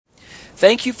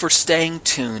Thank you for staying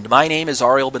tuned. My name is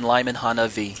Ariel Ben Lyman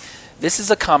Hanavi. This is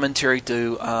a commentary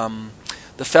to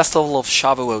the Festival of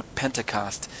Shavuot,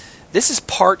 Pentecost. This is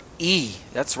part E.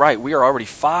 That's right. We are already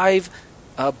 5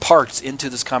 parts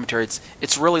into this commentary.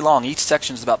 It's really long. Each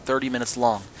section is about 30 minutes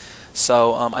long.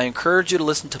 So I encourage you to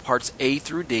listen to parts A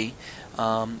through D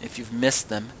if you've missed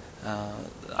them.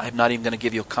 I'm not even going to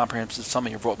give you a comprehensive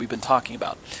summary of what we've been talking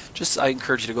about. I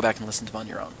encourage you to go back and listen to them on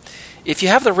your own. If you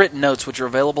have the written notes, which are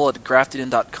available at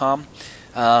graftedin.com,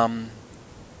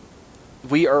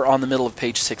 we are on the middle of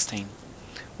page 16.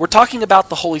 We're talking about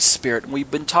the Holy Spirit, and we've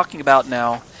been talking about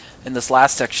now in this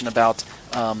last section about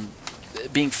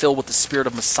being filled with the Spirit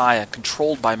of Messiah,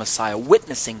 controlled by Messiah,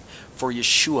 witnessing for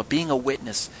Yeshua, being a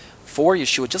witness for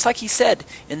Yeshua, just like he said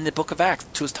in the book of Acts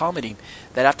to his Talmudim,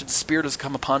 that after the Spirit has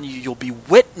come upon you, you'll be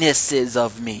witnesses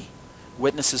of me,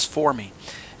 witnesses for me.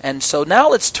 And so now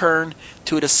let's turn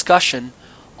to a discussion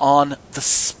on the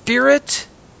Spirit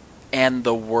and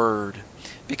the Word.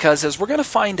 Because as we're going to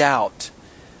find out,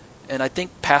 and I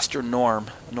think Pastor Norm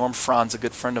Franz, a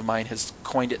good friend of mine, has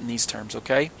coined it in these terms,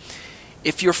 okay?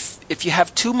 If you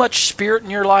have too much Spirit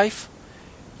in your life,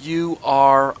 you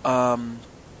are,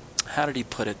 how did he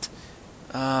put it?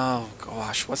 Oh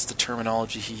gosh, what's the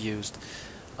terminology he used?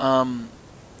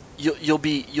 You'll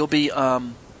be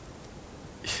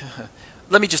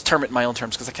let me just term it in my own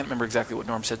terms because I can't remember exactly what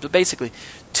Norm said. But basically,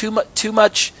 too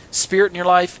much Spirit in your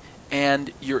life,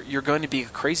 and you're going to be a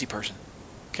crazy person.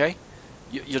 Okay,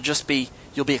 you'll be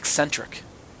eccentric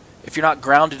if you're not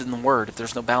grounded in the Word. If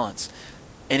there's no balance,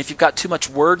 and if you've got too much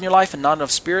Word in your life and not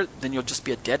enough Spirit, then you'll just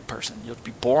be a dead person. You'll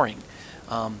be boring.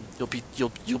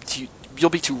 You'll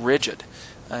be too rigid,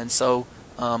 and so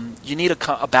you need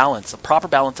a balance, a proper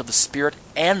balance of the Spirit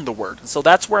and the Word. And so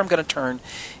that's where I'm going to turn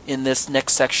in this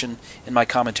next section in my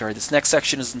commentary. This next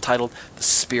section is entitled "The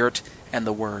Spirit and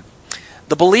the Word."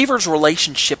 The believer's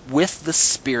relationship with the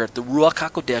Spirit, the Ruach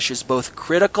HaKodesh, is both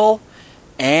critical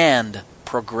and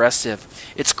progressive.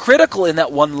 It's critical in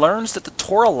that one learns that the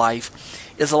Torah life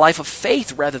is a life of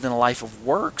faith rather than a life of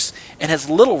works, and has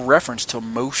little reference to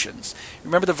emotions.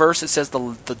 Remember the verse that says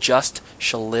the just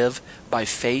shall live by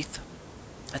faith?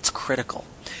 That's critical.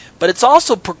 But it's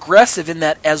also progressive in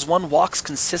that as one walks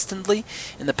consistently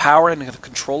in the power and the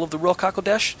control of the Ruach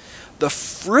HaKodesh, the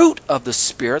fruit of the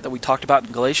Spirit that we talked about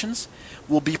in Galatians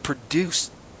will be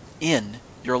produced in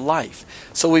your life.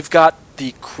 So we've got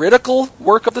the critical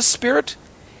work of the Spirit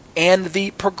and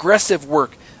the progressive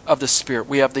work of the Spirit.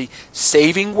 We have the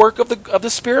saving work of the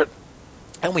Spirit,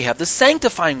 and we have the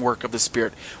sanctifying work of the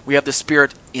Spirit. We have the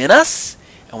Spirit in us,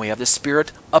 and we have the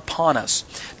Spirit upon us.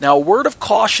 Now, a word of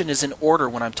caution is in order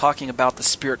when I'm talking about the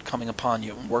Spirit coming upon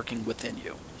you and working within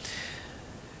you.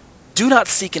 Do not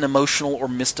seek an emotional or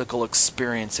mystical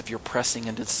experience if you're pressing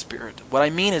into the Spirit. What I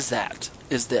mean is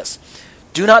this.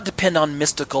 Do not depend on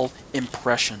mystical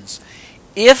impressions.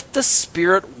 If the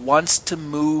Spirit wants to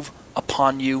move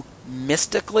upon you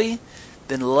mystically,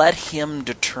 then let Him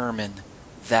determine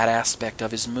that aspect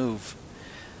of His move.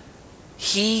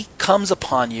 He comes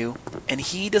upon you, and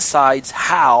He decides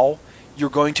how you're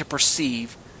going to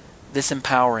perceive this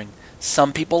empowering.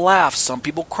 Some people laugh, some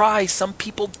people cry, some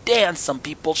people dance, some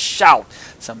people shout,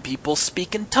 some people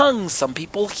speak in tongues, some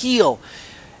people heal.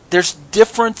 There's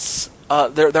difference.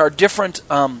 There are different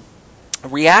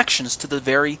reactions to the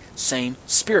very same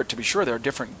Spirit. To be sure, there are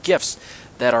different gifts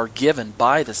that are given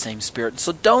by the same Spirit.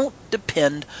 So don't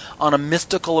depend on a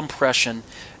mystical impression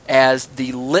as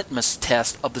the litmus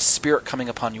test of the Spirit coming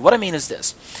upon you. What I mean is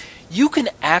this. You can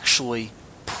actually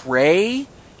pray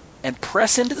and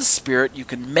press into the Spirit. You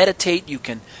can meditate. You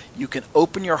can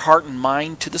open your heart and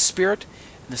mind to the Spirit,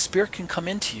 and the Spirit can come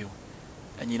into you.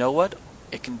 And you know what?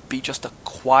 It can be just a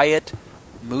quiet,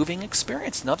 moving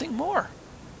experience, nothing more.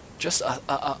 Just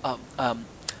a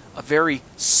very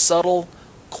subtle,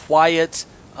 quiet,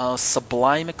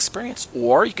 sublime experience.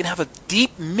 Or you can have a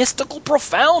deep, mystical,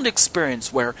 profound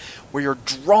experience where you're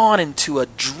drawn into a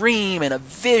dream and a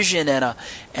vision and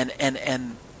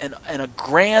a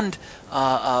grand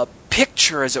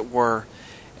picture, as it were.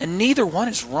 And neither one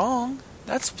is wrong.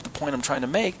 That's the point I'm trying to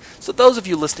make. So those of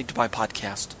you listening to my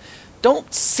podcast,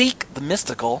 don't seek the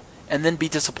mystical and then be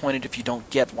disappointed if you don't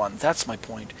get one. That's my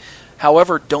point.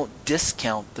 However, don't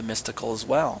discount the mystical as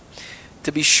well.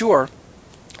 To be sure,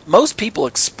 most people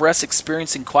express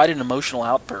experiencing quite an emotional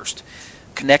outburst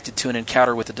connected to an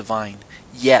encounter with the divine.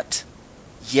 Yet,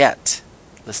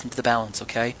 listen to the balance,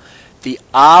 okay? The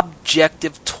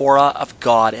objective Torah of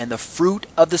God and the fruit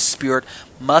of the Spirit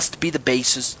must be the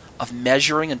basis of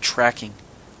measuring and tracking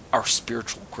our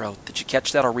spiritual growth. Did you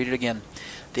catch that? I'll read it again.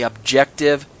 The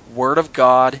objective Word of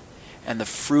God and the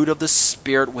fruit of the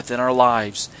Spirit within our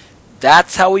lives.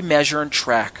 That's how we measure and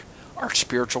track our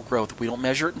spiritual growth. We don't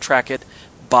measure it and track it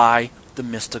by the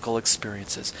mystical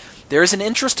experiences. There is an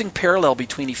interesting parallel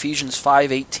between Ephesians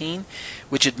 5:18,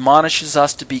 which admonishes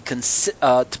us to be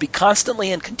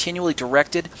constantly and continually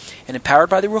directed and empowered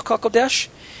by the Ruach HaKodesh,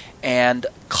 and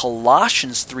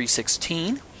Colossians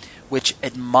 3:16, which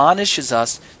admonishes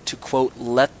us to, quote,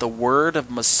 let the word of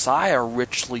Messiah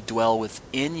richly dwell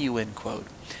within you, end quote.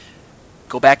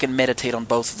 Go back and meditate on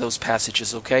both of those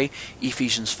passages, okay?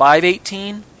 Ephesians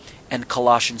 5:18 and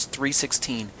Colossians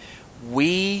 3:16.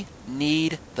 We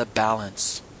need the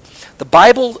balance. The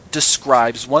Bible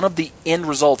describes one of the end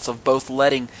results of both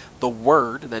letting the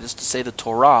Word, that is to say the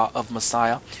Torah of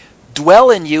Messiah,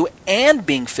 dwell in you and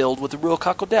being filled with the Ruach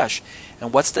HaKodesh.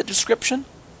 And what's that description?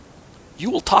 You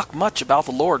will talk much about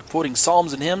the Lord, quoting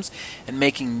psalms and hymns and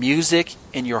making music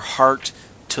in your heart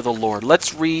to the Lord.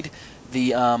 Let's read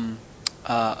the...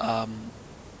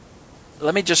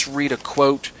 let me just read a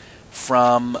quote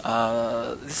from...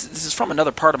 this is from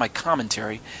another part of my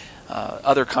commentary,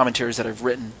 other commentaries that I've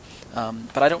written.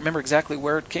 But I don't remember exactly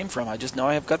where it came from. I just know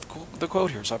I have got the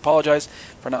quote here, so I apologize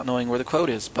for not knowing where the quote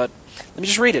is. But let me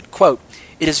just read it. Quote,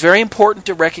 it is very important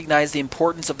to recognize the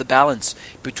importance of the balance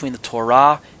between the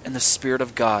Torah and the Spirit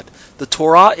of God. The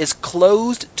Torah is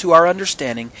closed to our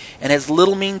understanding and has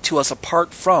little meaning to us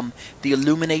apart from the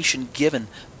illumination given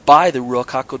by the Ruach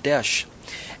HaKodesh.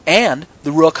 And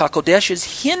the Ruach HaKodesh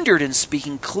is hindered in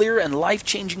speaking clear and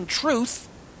life-changing truth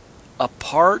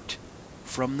apart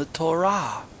from the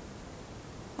Torah.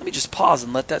 Let me just pause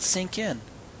and let that sink in.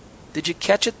 Did you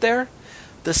catch it there?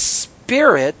 The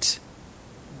Spirit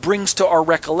brings to our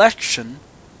recollection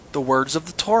the words of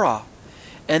the Torah.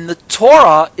 And the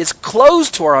Torah is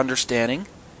closed to our understanding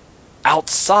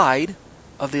outside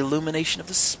of the illumination of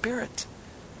the Spirit.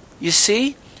 You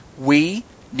see, we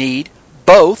need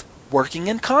both working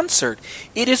in concert.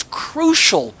 It is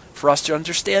crucial for us to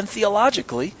understand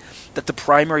theologically that the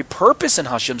primary purpose in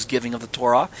Hashem's giving of the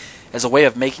Torah as a way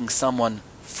of making someone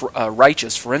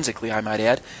righteous, forensically I might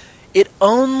add,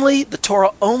 the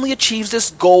Torah only achieves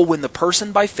this goal when the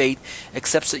person by faith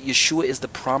accepts that Yeshua is the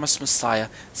promised Messiah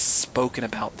spoken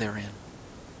about therein.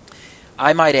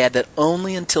 I might add that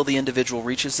only until the individual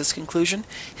reaches this conclusion,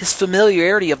 his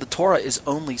familiarity of the Torah is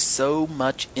only so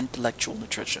much intellectual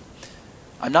nutrition.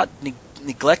 I'm not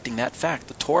neglecting that fact.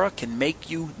 The Torah can make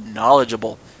you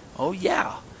knowledgeable. Oh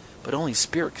yeah, but only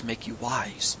Spirit can make you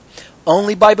wise.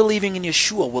 Only by believing in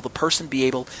Yeshua will the person be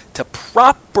able to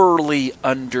properly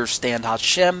understand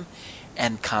Hashem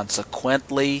and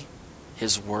consequently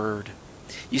His Word.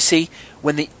 You see,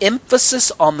 when the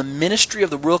emphasis on the ministry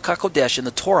of the Ruach HaKodesh in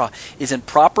the Torah is in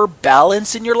proper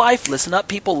balance in your life, listen up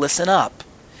people, listen up.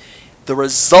 The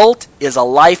result is a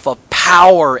life of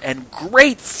power and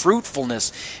great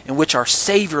fruitfulness in which our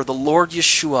Savior, the Lord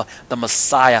Yeshua, the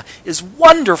Messiah, is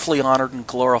wonderfully honored and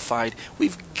glorified.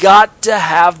 We've got to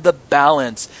have the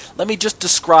balance. Let me just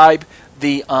describe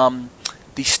the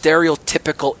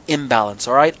stereotypical imbalance,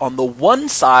 all right? On the one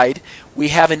side, we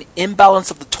have an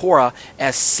imbalance of the Torah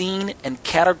as seen and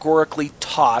categorically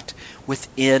taught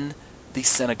within the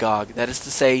synagogue. That is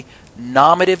to say,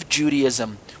 nominative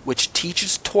Judaism, which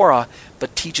teaches Torah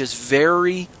but teaches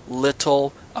very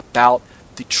little about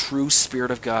the true Spirit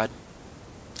of God.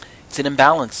 It's an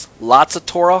imbalance. Lots of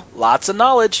Torah, lots of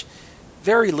knowledge,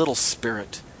 very little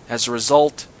Spirit. As a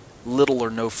result, little or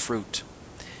no fruit.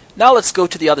 Now let's go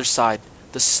to the other side,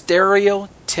 the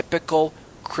stereotypical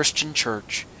Christian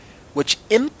church, which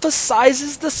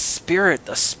emphasizes the Spirit,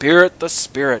 the Spirit, the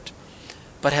Spirit,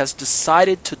 but has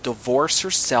decided to divorce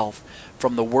herself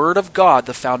from the Word of God,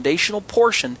 the foundational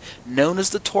portion known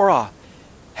as the Torah,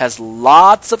 has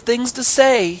lots of things to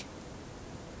say,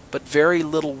 but very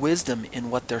little wisdom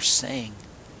in what they're saying.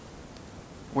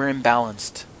 We're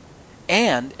imbalanced.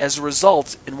 And as a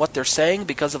result, in what they're saying,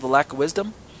 because of the lack of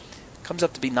wisdom, comes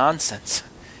up to be nonsense.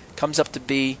 Comes up to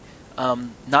be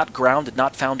not grounded,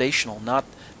 not foundational,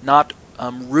 not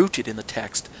rooted in the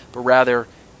text, but rather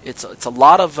it's a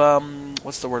lot of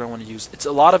what's the word I want to use? It's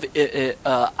a lot of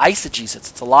eisegesis.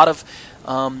 It's a lot of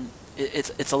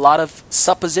it's a lot of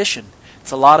supposition.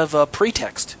 It's a lot of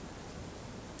pretext.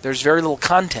 There's very little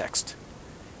context.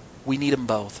 We need them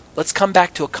both. Let's come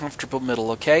back to a comfortable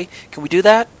middle, okay? Can we do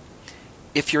that?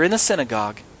 If you're in the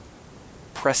synagogue,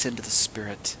 press into the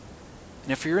Spirit.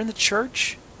 And if you're in the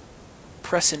church,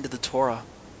 press into the Torah.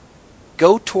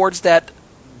 Go towards that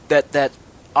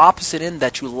opposite end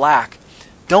that you lack.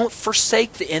 Don't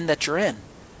forsake the end that you're in.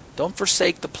 Don't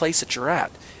forsake the place that you're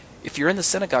at. If you're in the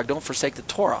synagogue, don't forsake the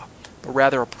Torah, but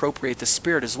rather appropriate the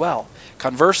Spirit as well.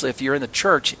 Conversely, if you're in the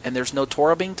church and there's no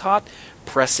Torah being taught,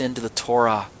 press into the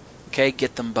Torah. Okay,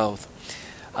 get them both.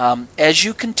 As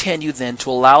you continue then to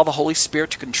allow the Holy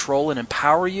Spirit to control and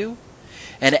empower you,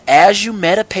 and as you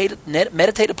meditate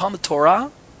upon the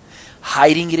Torah,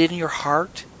 hiding it in your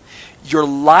heart, your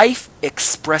life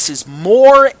expresses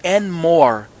more and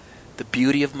more the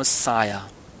beauty of Messiah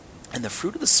and the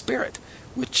fruit of the Spirit,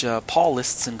 which Paul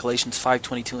lists in Galatians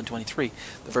 5:22 and 23,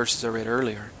 the verses I read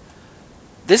earlier.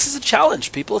 This is a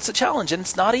challenge, people. It's a challenge, and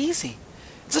it's not easy.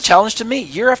 It's a challenge to me.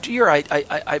 Year after year,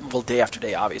 well, day after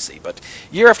day, obviously, but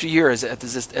year after year, as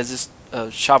this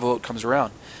Shavuot comes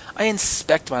around, I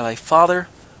inspect my life. Father,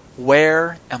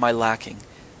 where am I lacking?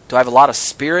 Do I have a lot of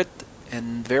Spirit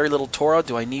and very little Torah?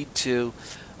 Do I need to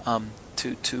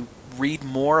read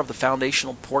more of the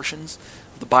foundational portions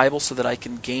of the Bible so that I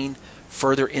can gain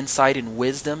further insight and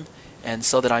wisdom, and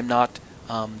so that I'm not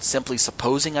simply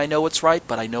supposing I know what's right,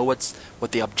 but I know what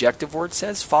the objective word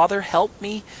says? Father, help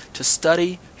me to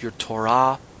study your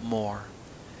Torah more.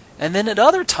 And then at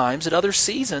other times, at other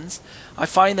seasons, I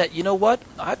find that, you know what?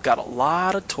 I've got a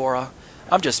lot of Torah.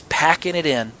 I'm just packing it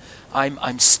in.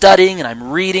 I'm studying and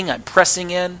I'm reading, I'm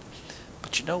pressing in.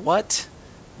 But you know what?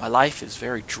 My life is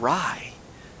very dry.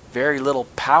 Very little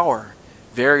power.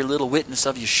 Very little witness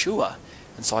of Yeshua.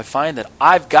 And so I find that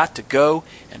I've got to go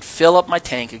and fill up my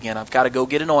tank again. I've got to go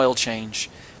get an oil change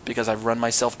because I've run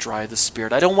myself dry of the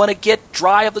Spirit. I don't want to get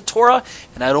dry of the Torah,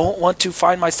 and I don't want to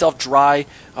find myself dry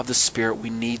of the Spirit.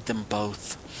 We need them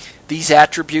both. These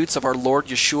attributes of our Lord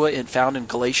Yeshua found in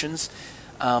Galatians,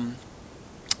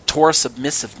 Torah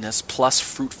submissiveness plus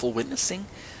fruitful witnessing,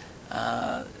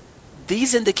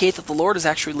 these indicate that the Lord is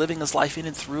actually living His life in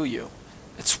and through you.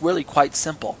 It's really quite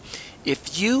simple.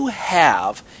 If you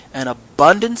have an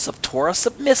abundance of Torah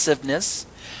submissiveness,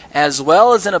 as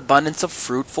well as an abundance of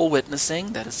fruitful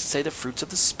witnessing, that is to say the fruits of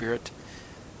the Spirit,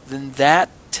 then that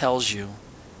tells you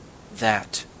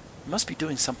that you must be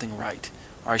doing something right.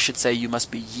 Or I should say you must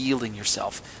be yielding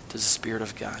yourself to the Spirit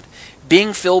of God.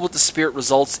 Being filled with the Spirit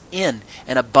results in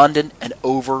an abundant and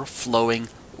overflowing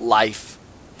life.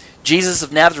 Jesus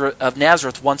of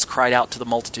Nazareth once cried out to the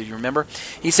multitude, you remember?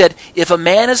 He said, "If a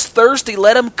man is thirsty,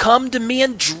 let him come to me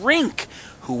and drink.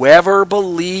 Whoever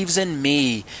believes in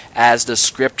me, as the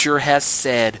Scripture has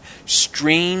said,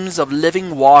 streams of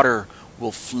living water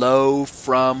will flow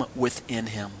from within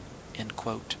him." End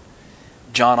quote.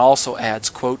 John also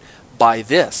adds, quote, "By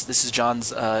this," this is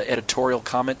John's editorial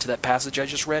comment to that passage I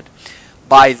just read,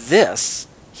 "by this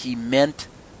he meant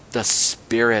the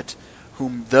Spirit,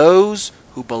 whom those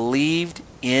who believed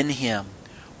in him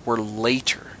were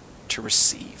later to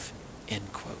receive."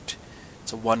 End quote.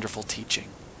 It's a wonderful teaching,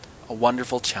 a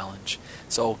wonderful challenge.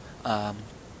 So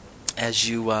as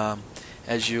you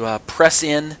press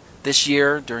in this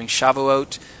year during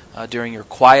Shavuot, during your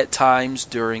quiet times,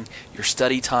 during your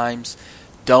study times,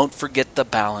 don't forget the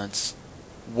balance.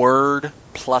 Word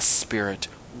plus Spirit.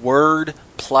 Word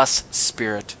plus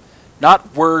Spirit.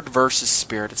 Not Word versus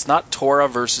Spirit. It's not Torah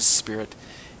versus Spirit.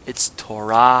 It's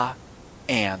Torah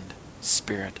and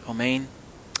Spirit. Amen?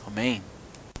 Amen.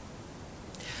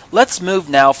 Let's move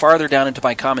now farther down into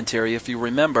my commentary. If you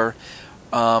remember,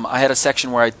 I had a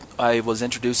section where I was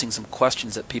introducing some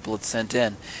questions that people had sent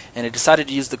in. And I decided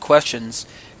to use the questions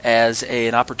as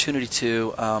an opportunity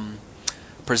to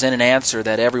present an answer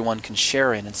that everyone can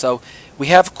share in. And so we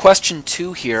have question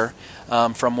 2 here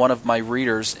from one of my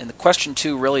readers. And the question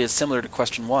 2 really is similar to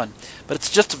question 1. But it's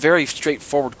just a very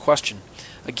straightforward question.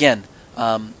 Again,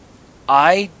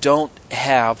 I don't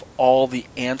have all the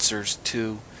answers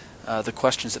to the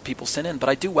questions that people send in, but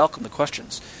I do welcome the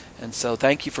questions. And so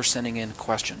thank you for sending in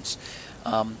questions.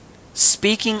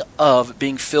 Speaking of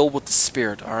being filled with the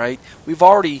Spirit, all right, we've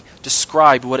already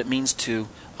described what it means to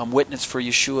witness for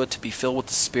Yeshua, to be filled with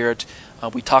the Spirit.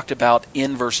 We talked about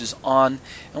in versus on,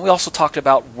 and we also talked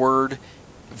about word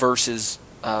versus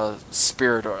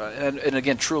Spirit. And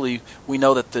again, truly, we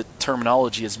know that the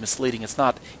terminology is misleading. It's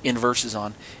not in versus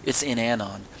on, it's in and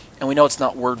on. And we know it's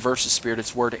not word versus Spirit,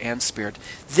 it's word and Spirit.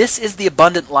 This is the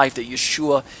abundant life that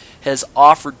Yeshua has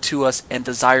offered to us and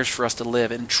desires for us to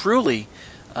live. And truly,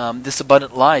 this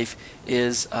abundant life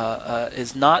is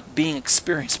not being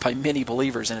experienced by many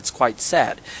believers, and it's quite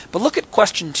sad. But look at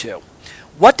question 2.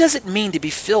 What does it mean to be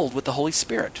filled with the Holy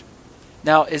Spirit?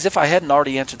 Now, as if I hadn't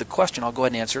already answered the question, I'll go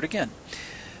ahead and answer it again.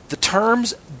 The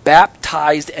terms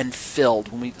baptized and filled,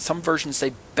 some versions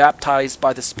say baptized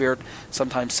by the Spirit,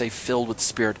 sometimes say filled with the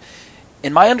Spirit.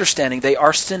 In my understanding, they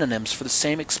are synonyms for the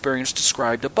same experience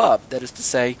described above. That is to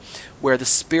say, where the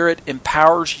Spirit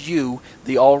empowers you,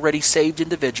 the already saved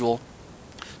individual,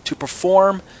 to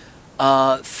perform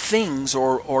things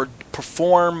or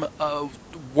perform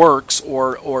works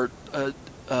or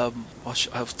what's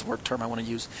the word term I want to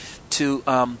use? To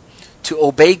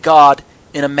obey God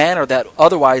in a manner that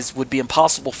otherwise would be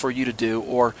impossible for you to do,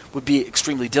 or would be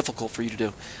extremely difficult for you to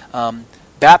do.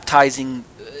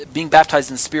 Being baptized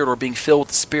in the Spirit or being filled with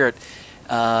the Spirit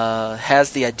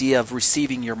has the idea of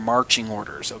receiving your marching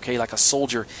orders, okay? Like a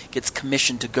soldier gets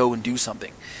commissioned to go and do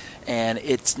something. And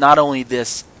it's not only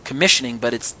this commissioning,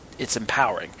 but it's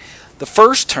empowering. The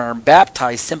first term,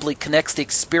 baptized, simply connects the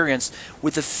experience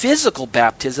with the physical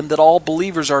baptism that all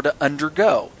believers are to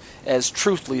undergo. As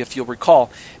truthfully, if you'll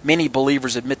recall, many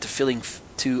believers admit to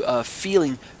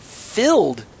feeling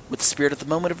filled with the Spirit at the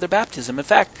moment of their baptism. In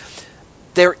fact,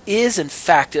 there is, in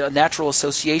fact, a natural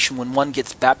association when one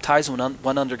gets baptized, when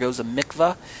one undergoes a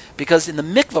mikvah, because in the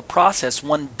mikvah process,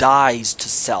 one dies to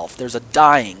self. There's a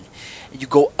dying. You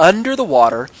go under the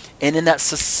water, and in that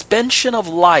suspension of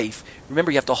life, remember,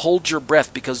 you have to hold your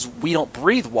breath because we don't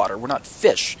breathe water. We're not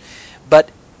fish. But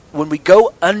when we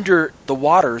go under the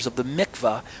waters of the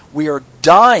mikvah, we are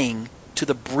dying to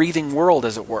the breathing world,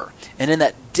 as it were. And in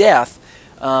that death,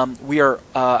 we are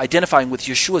identifying with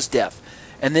Yeshua's death.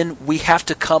 And then we have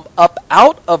to come up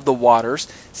out of the waters,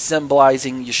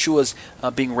 symbolizing Yeshua's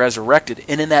being resurrected.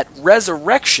 And in that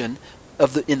resurrection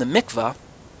in the mikvah,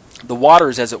 the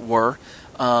waters, as it were,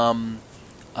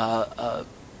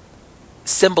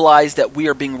 symbolize that we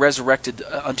are being resurrected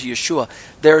unto Yeshua.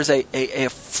 There is a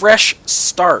fresh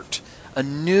start, a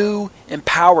new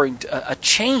empowering, a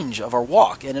change of our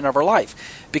walk and in of our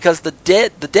life. Because the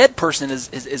dead person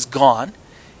is gone.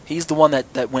 He's the one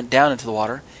that went down into the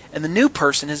water. And the new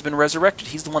person has been resurrected.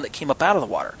 He's the one that came up out of the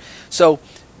water. So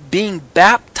being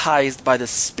baptized by the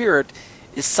Spirit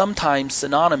is sometimes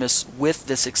synonymous with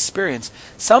this experience.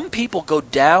 Some people go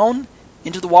down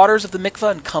into the waters of the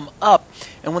mikvah and come up.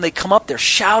 And when they come up, they're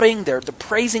shouting, they're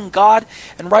praising God,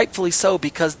 and rightfully so,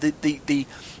 because the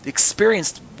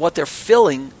experience, what they're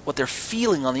feeling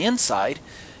on the inside,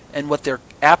 and what they're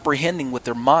apprehending with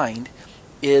their mind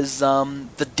is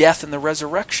the death and the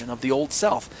resurrection of the old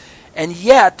self. And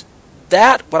yet,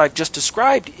 what I've just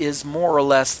described is more or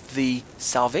less the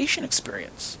salvation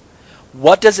experience.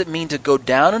 What does it mean to go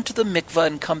down into the mikvah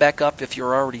and come back up if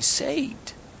you're already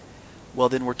saved? Well,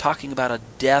 then we're talking about a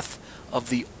death of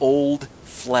the old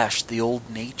flesh, the old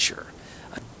nature,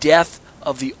 a death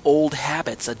of the old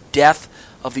habits, a death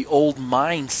of the old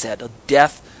mindset, a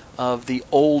death of the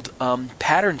old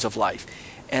patterns of life,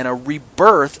 and a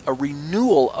rebirth, a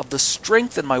renewal of the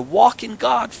strength in my walk in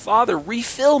God. Father,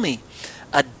 refill me.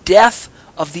 A death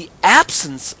of the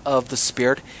absence of the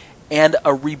Spirit, and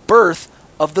a rebirth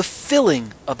of the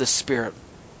filling of the Spirit,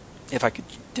 if I could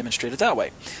demonstrate it that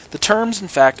way. The terms, in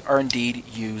fact, are indeed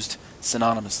used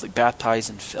synonymously, baptized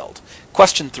and filled.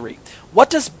 Question 3. What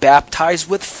does baptized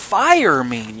with fire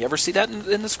mean? You ever see that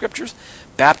in the scriptures?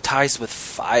 Baptized with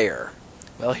fire.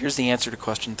 Well, here's the answer to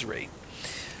question 3.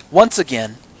 Once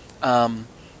again,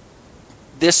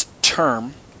 this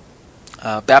term,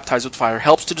 baptized with fire,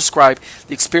 helps to describe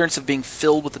the experience of being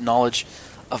filled with the knowledge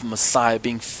of Messiah,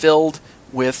 being filled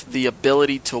with the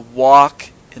ability to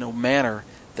walk in a manner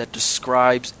that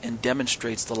describes and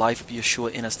demonstrates the life of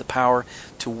Yeshua in us, the power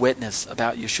to witness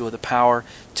about Yeshua, the power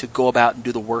to go about and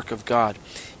do the work of God.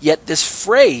 Yet this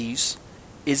phrase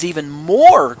is even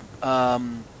more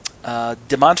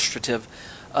demonstrative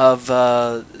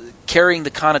of carrying the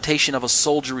connotation of a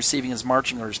soldier receiving his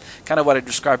marching orders, kind of what I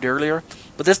described earlier.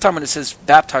 But this time when it says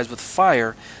baptized with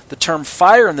fire, the term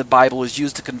fire in the Bible is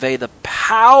used to convey the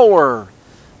power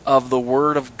of the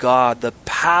Word of God, the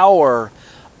power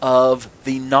of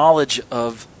the knowledge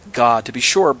of God. To be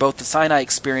sure, both the Sinai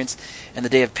experience and the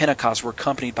day of Pentecost were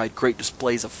accompanied by great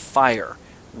displays of fire,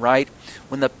 right?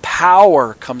 When the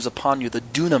power comes upon you, the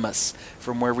dunamis,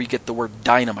 from where we get the word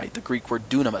dynamite, the Greek word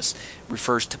dunamis,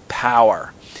 refers to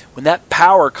power. When that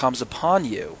power comes upon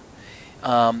you,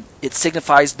 it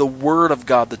signifies the Word of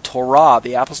God, the Torah,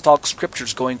 the apostolic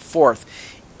scriptures going forth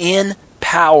in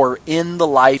power in the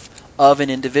life of an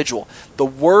individual. The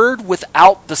Word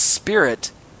without the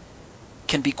Spirit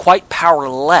can be quite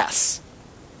powerless,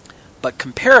 but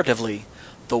comparatively,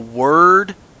 the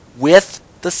Word with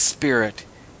the Spirit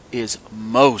is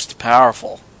most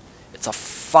powerful. It's a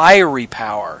fiery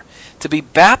power. To be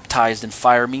baptized in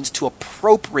fire means to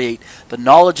appropriate the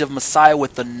knowledge of Messiah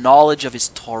with the knowledge of his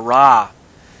Torah,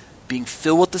 being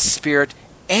filled with the Spirit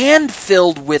and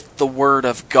filled with the Word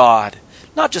of God.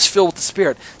 Not just filled with the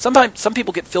Spirit. Sometimes some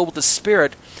people get filled with the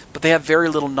Spirit, but they have very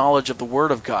little knowledge of the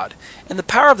Word of God. And the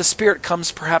power of the Spirit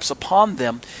comes perhaps upon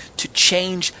them to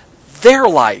change their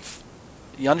life.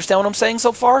 You understand what I'm saying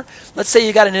so far? Let's say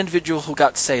you got an individual who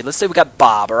got saved. Let's say we got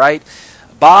Bob, all right?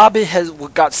 Bob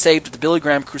got saved at the Billy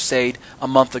Graham Crusade a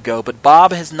month ago, but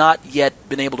Bob has not yet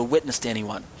been able to witness to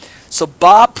anyone. So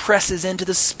Bob presses into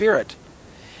the Spirit.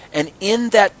 And in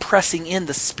that pressing in,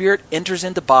 the Spirit enters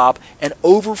into Bob and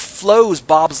overflows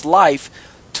Bob's life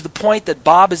to the point that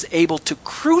Bob is able to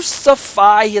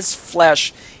crucify his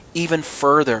flesh even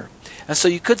further. And so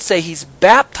you could say he's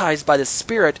baptized by the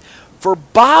Spirit for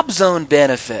Bob's own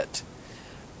benefit.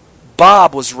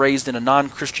 Bob was raised in a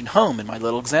non-Christian home, in my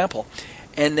little example.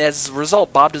 And as a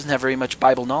result, Bob doesn't have very much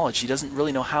Bible knowledge. He doesn't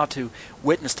really know how to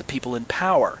witness to people in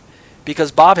power,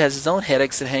 because Bob has his own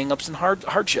headaches and hang-ups and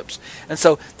hardships. And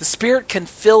so the Spirit can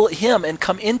fill him and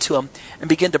come into him and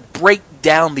begin to break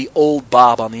down the old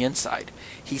Bob on the inside.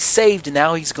 He's saved, and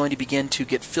now he's going to begin to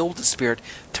get filled with the Spirit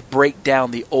to break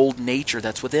down the old nature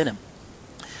that's within him.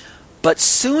 But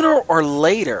sooner or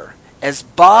later, as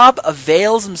Bob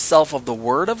avails himself of the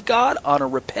Word of God on a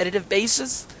repetitive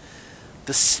basis,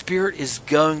 the Spirit is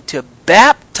going to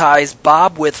baptize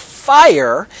Bob with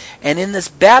fire, and in this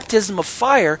baptism of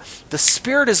fire, the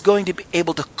Spirit is going to be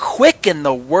able to quicken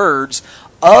the words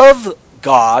of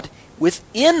God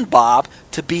within Bob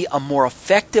to be a more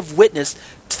effective witness,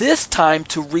 this time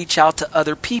to reach out to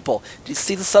other people. Do you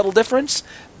see the subtle difference?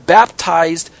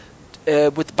 Baptized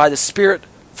by the Spirit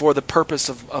for the purpose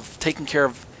of taking care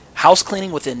of house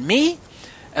cleaning within me,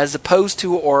 as opposed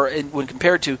to, when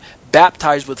compared to,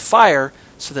 baptized with fire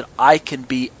so that I can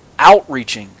be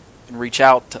outreaching and reach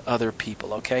out to other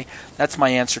people. Okay, that's my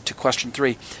answer to question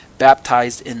 3.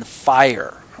 Baptized in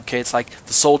fire. Okay, it's like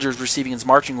the soldier is receiving his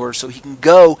marching orders so he can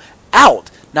go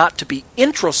out, not to be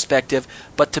introspective,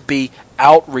 but to be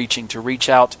outreaching, to reach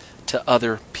out to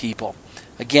other people.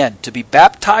 Again, to be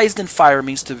baptized in fire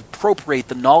means to appropriate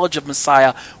the knowledge of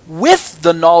Messiah with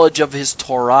the knowledge of his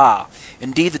Torah.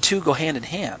 Indeed, the two go hand in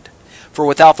hand. For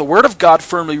without the Word of God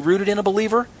firmly rooted in a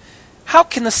believer, how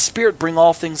can the Spirit bring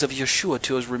all things of Yeshua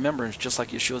to his remembrance, just like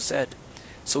Yeshua said?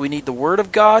 So we need the Word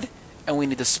of God, and we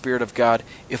need the Spirit of God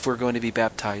if we're going to be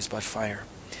baptized by fire.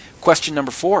 Question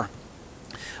number 4.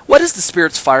 What is the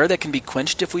Spirit's fire that can be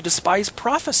quenched if we despise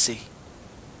prophecy?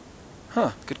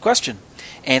 Good question.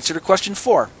 Answer to question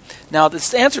 4. Now,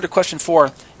 this answer to question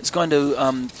 4 is going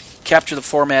to capture the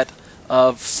format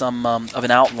of some of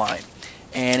an outline.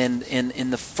 And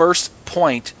in the first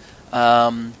point,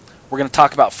 we're going to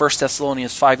talk about 1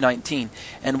 Thessalonians 5:19,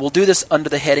 and we'll do this under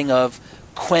the heading of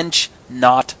 "Quench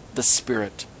not the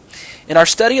Spirit." In our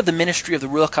study of the ministry of the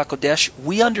Ruach HaKodesh,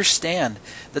 we understand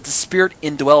that the Spirit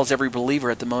indwells every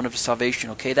believer at the moment of salvation.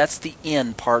 Okay, that's the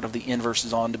in part of the in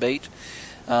versus on debate.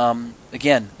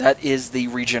 Again, that is the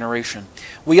regeneration.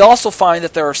 We also find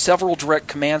that there are several direct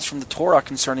commands from the Torah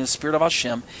concerning the Spirit of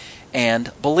Hashem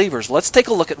and believers. Let's take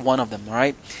a look at one of them, all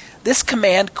right? This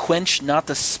command, "Quench not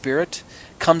the Spirit,"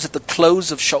 comes at the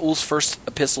close of Shaul's first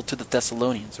epistle to the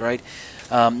Thessalonians, right?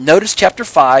 Notice chapter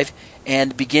 5,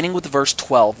 and beginning with verse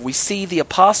 12, we see the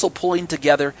apostle pulling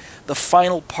together the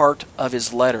final part of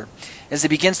his letter. As he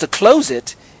begins to close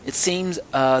it, it seems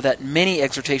that many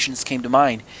exhortations came to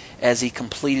mind as he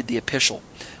completed the epistle.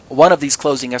 One of these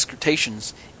closing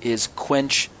exhortations is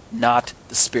 "Quench not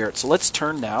the Spirit." So let's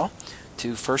turn now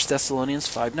to 1 Thessalonians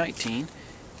 5:19,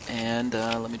 and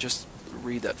let me just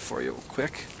read that for you real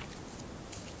quick.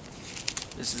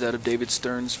 This is out of David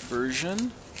Stern's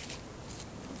version.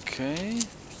 Okay.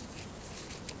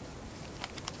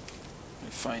 Let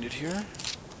me find it here.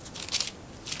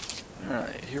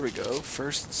 Alright, here we go.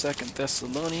 1st and 2nd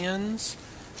Thessalonians,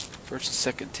 1st and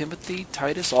 2nd Timothy,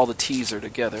 Titus, all the T's are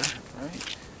together,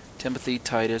 right? Timothy,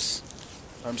 Titus,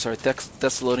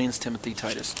 Thessalonians, Timothy,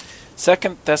 Titus.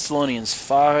 2nd Thessalonians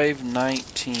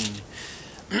 5:19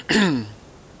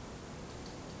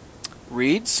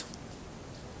 reads,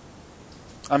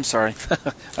 I'm sorry,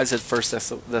 I said 1st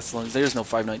Thessalonians, there's no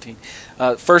 5:19.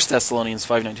 1st Thessalonians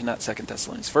 5:19, not 2nd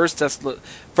Thessalonians. 1st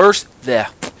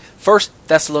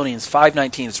Thessalonians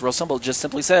 5:19, it's real simple, it just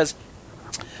simply says,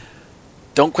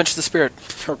 don't quench the Spirit,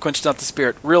 or quench not the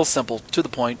Spirit. Real simple, to the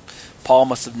point. Paul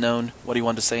must have known what he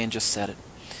wanted to say and just said it.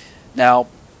 Now,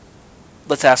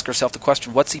 let's ask ourselves the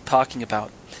question, what's he talking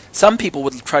about? Some people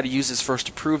would try to use this verse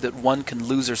to prove that one can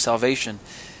lose their salvation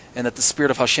and that the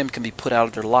Spirit of Hashem can be put out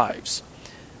of their lives.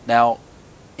 Now,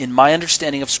 in my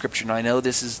understanding of Scripture, and I know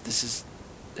there's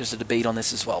a debate on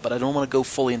this as well, but I don't want to go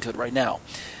fully into it right now.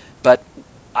 But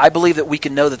I believe that we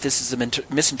can know that this is a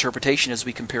misinterpretation as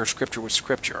we compare Scripture with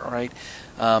Scripture, all right?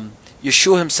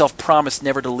 Yeshua himself promised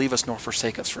never to leave us nor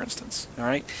forsake us, for instance, all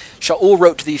right? Shaul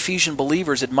wrote to the Ephesian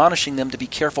believers, admonishing them to be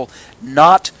careful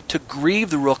not to grieve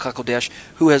the Ruach HaKodesh,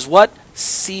 who has what?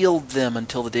 Sealed them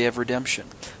until the day of redemption.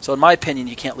 So in my opinion,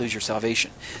 you can't lose your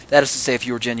salvation. That is to say, if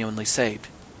you were genuinely saved.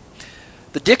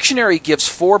 The dictionary gives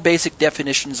 4 basic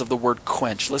definitions of the word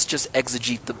quench. Let's just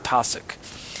exegete the pasuk.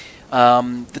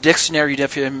 The dictionary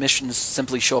definitions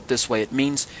simply show up this way. It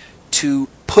means to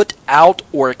put out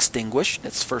or extinguish,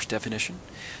 that's the first definition.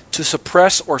 To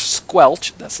suppress or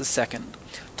squelch, that's the second.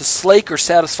 To slake or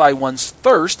satisfy one's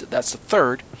thirst, that's the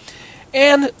third.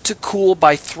 And to cool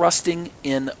by thrusting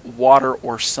in water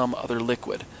or some other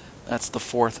liquid, that's the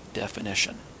fourth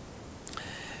definition.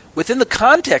 Within the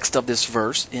context of this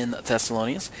verse in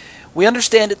Thessalonians, we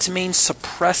understand it to mean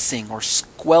suppressing or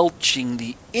squelching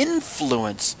the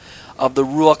influence of the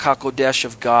Ruach HaKodesh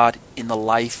of God in the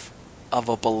life of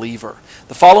a believer.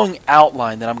 The following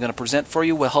outline that I'm going to present for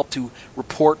you will help to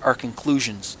report our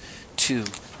conclusions to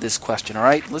this question. All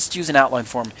right, let's use an outline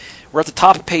form. We're at the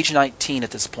top of page 19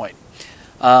 at this point.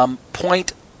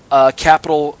 Point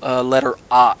capital letter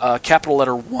capital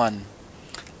letter 1.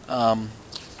 I'm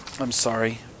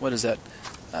sorry. What is that?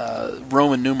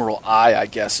 Roman numeral I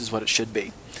guess, is what it should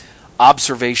be.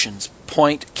 Observations.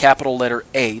 Point capital letter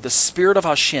A. The Spirit of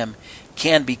Hashem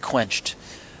can be quenched.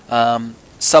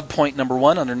 Subpoint number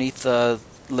 1 underneath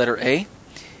letter A.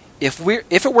 If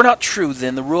it were not true,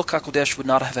 then the Ruach HaKodesh would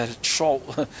not have had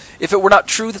if it were not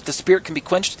true that the Spirit can be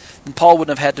quenched, then Paul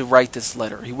wouldn't have had to write this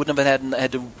letter. He wouldn't have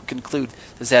had to conclude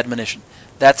this admonition.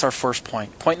 That's our first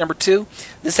point. Point number 2,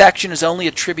 this action is only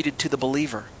attributed to the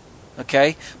believer.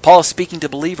 Okay? Paul is speaking to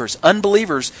believers.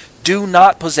 Unbelievers do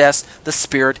not possess the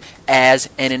Spirit as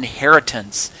an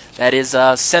inheritance. That is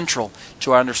central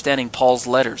to our understanding Paul's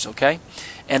letters. Okay?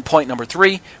 And point number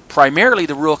 3, primarily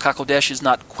the Ruach HaKodesh is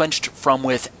not quenched from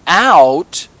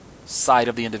without side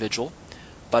of the individual,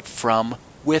 but from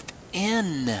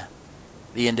within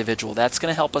the individual. That's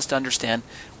going to help us to understand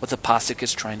what the pasuk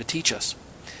is trying to teach us.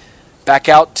 Back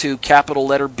out to capital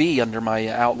letter B under my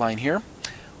outline here.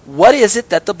 What is it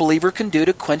that the believer can do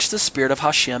to quench the Spirit of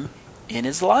Hashem in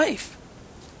his life?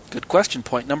 Good question.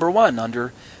 Point number 1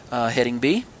 under heading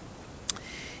B.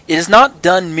 It is not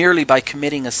done merely by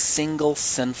committing a single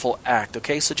sinful act.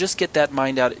 Okay, so just get that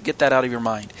out of your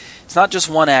mind. It's not just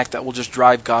one act that will just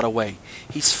drive God away.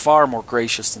 He's far more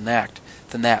gracious than that.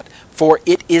 For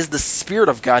it is the Spirit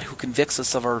of God who convicts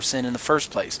us of our sin in the first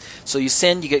place. So you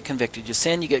sin, you get convicted. You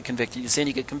sin, you get convicted. You sin,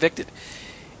 you get convicted.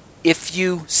 If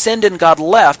you sinned and God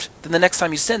left, then the next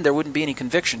time you sinned, there wouldn't be any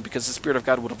conviction because the Spirit of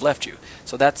God would have left you.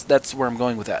 So that's where I'm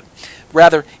going with that.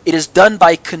 Rather, it is done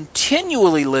by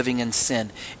continually living in sin.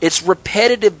 It's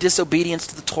repetitive disobedience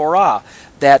to the Torah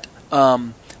that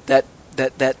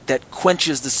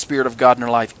quenches the Spirit of God in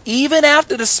our life. Even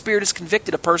after the Spirit has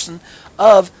convicted a person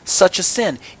of such a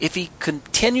sin, if he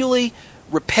continually,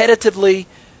 repetitively,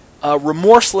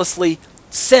 remorselessly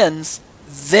sins,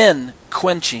 then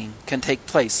quenching can take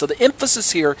place. So the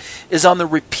emphasis here is on the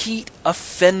repeat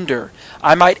offender.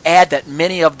 I might add that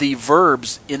many of the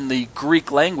verbs in the Greek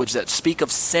language that speak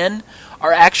of sin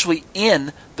are actually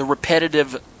in the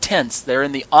repetitive tense. They're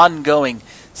in the ongoing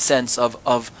sense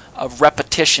of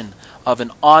repetition, of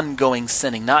an ongoing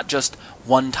sinning, not just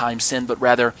one-time sin, but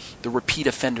rather the repeat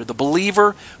offender. The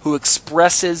believer who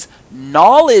expresses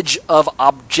knowledge of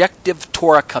objective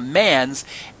Torah commands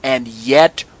and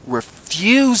yet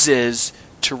refuses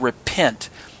to repent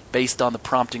based on the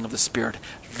prompting of the Spirit.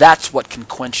 That's what can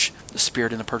quench the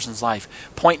Spirit in a person's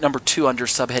life. Point number 2 under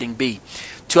subheading B.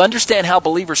 To understand how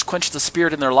believers quench the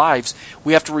Spirit in their lives,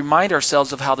 we have to remind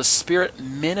ourselves of how the Spirit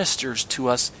ministers to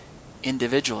us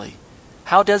individually.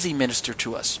 How does He minister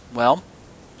to us? Well,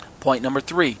 point number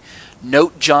 3.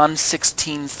 Note John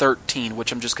 16:13,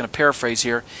 which I'm just going to paraphrase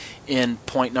here in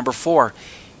point number 4.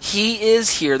 He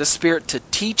is here, the Spirit, to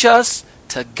teach us,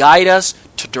 to guide us,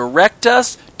 to direct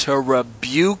us, to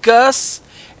rebuke us,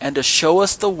 and to show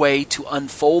us the way to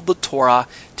unfold the Torah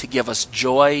to give us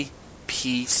joy,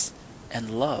 peace,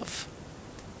 and love.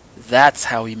 That's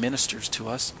how He ministers to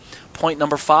us. Point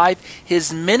number 5,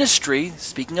 His ministry,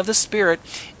 speaking of the Spirit,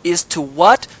 is to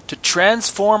what? To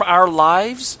transform our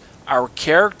lives, our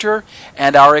character,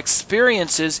 and our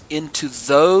experiences into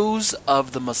those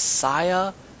of the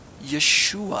Messiah,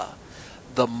 Yeshua.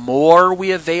 The more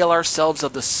we avail ourselves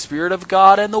of the Spirit of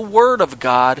God and the Word of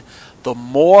God, the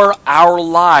more our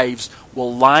lives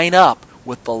will line up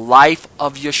with the life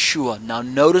of Yeshua. Now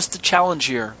notice the challenge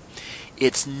here.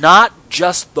 It's not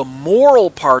just the moral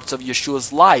parts of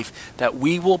Yeshua's life that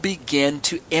we will begin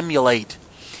to emulate.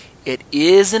 It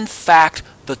is in fact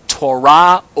the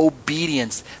Torah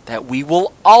obedience that we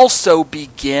will also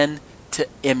begin to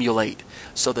emulate.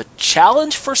 So the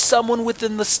challenge for someone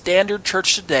within the Standard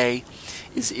Church today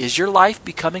is your life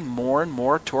becoming more and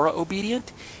more Torah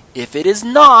obedient? If it is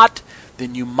not,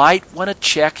 then you might want to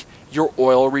check your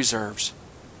oil reserves.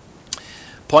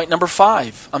 Point number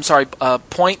 5.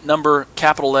 Point number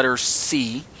capital letter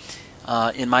C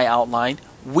in my outline.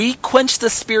 We quench the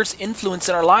Spirit's influence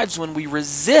in our lives when we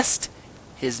resist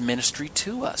His ministry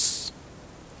to us.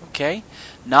 Okay?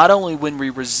 Not only when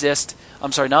we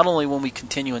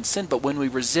continue in sin, but when we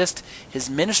resist his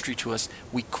ministry to us,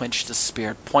 we quench the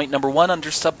Spirit. Point number 1 under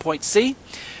subpoint C,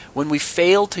 when we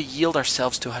fail to yield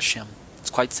ourselves to Hashem. It's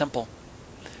quite simple.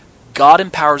 God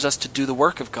empowers us to do the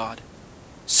work of God.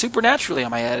 Supernaturally, I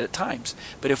might add at times.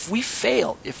 But if we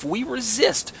fail, if we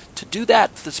resist to do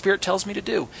that the Spirit tells me to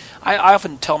do, I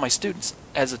often tell my students,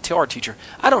 as a Torah teacher,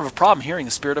 I don't have a problem hearing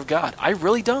the Spirit of God. I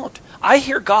really don't. I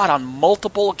hear God on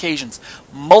multiple occasions,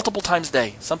 multiple times a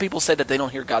day. Some people say that they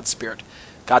don't hear God's Spirit,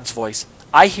 God's voice.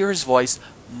 I hear his voice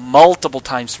multiple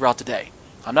times throughout the day.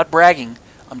 I'm not bragging.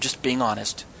 I'm just being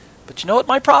honest. But you know what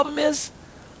my problem is?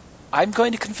 I'm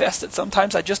going to confess that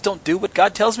sometimes I just don't do what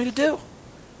God tells me to do.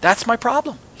 That's my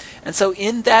problem. And so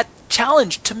in that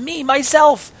challenge to me,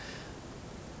 myself,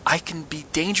 I can be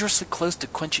dangerously close to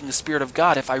quenching the Spirit of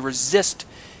God if I resist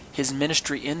his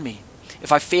ministry in me.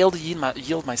 If I fail to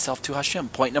yield myself to Hashem.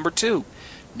 Point number 2.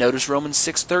 Notice Romans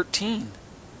 6:13.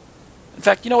 In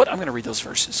fact, you know what? I'm going to read those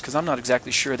verses because I'm not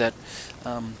exactly sure that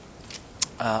I'm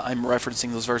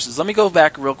referencing those verses. Let me go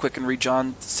back real quick and read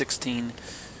John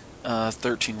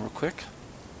 16:13 real quick.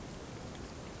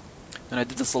 When I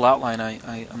did this little outline,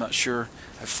 I'm not sure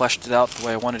I fleshed it out the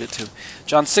way I wanted it to.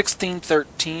 John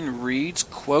 16:13 reads,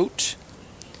 quote,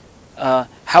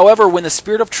 however, when the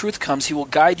Spirit of truth comes, he will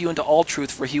guide you into all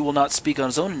truth, for he will not speak on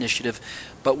his own initiative,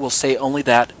 but will say only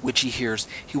that which he hears.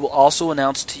 He will also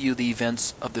announce to you the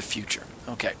events of the future.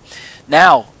 Okay.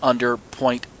 Now, under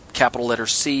point capital letter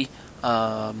C,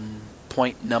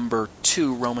 point number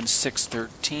 2, Romans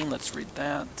 6:13. Let's read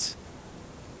that.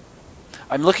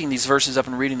 I'm looking these verses up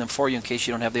and reading them for you in case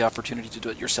you don't have the opportunity to do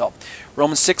it yourself.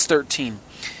 Romans 6:13.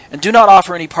 And do not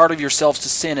offer any part of yourselves to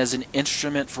sin as an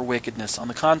instrument for wickedness. On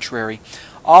the contrary,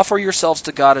 offer yourselves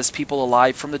to God as people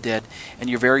alive from the dead, and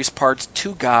your various parts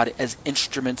to God as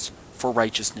instruments for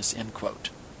righteousness. End quote.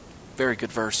 Very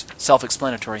good verse.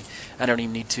 Self-explanatory. I don't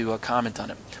even need to comment on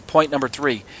it. Point number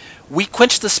 3. We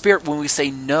quench the Spirit when we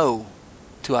say no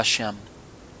to Hashem.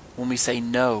 When we say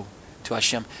no to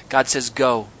Hashem. God says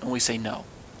go, and we say no.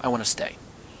 I want to stay.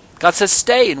 God says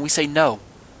stay, and we say no.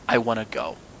 I want to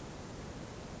go.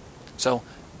 So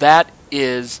that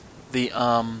is the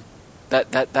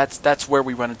that's where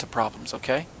we run into problems.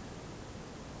 Okay.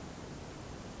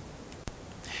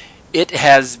 It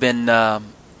has been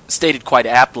stated quite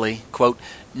aptly, quote,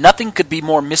 nothing could be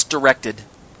more misdirected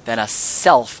than a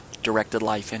self-directed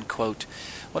life, end quote.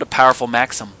 What a powerful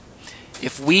maxim.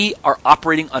 If we are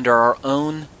operating under our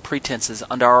own pretenses,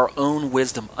 under our own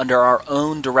wisdom, under our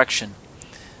own direction,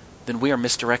 then we are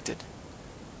misdirected.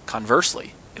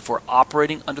 Conversely, if we're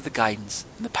operating under the guidance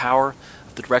and the power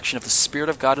of the direction of the Spirit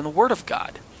of God and the Word of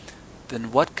God,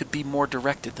 then what could be more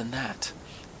directed than that?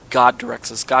 God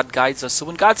directs us. God guides us. So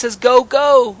when God says go,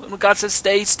 go. And when God says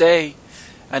stay, stay.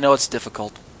 I know it's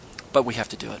difficult, but we have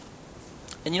to do it.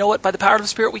 And you know what? By the power of the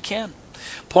Spirit, we can.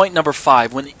 Point number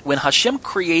 5. When Hashem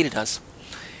created us,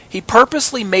 he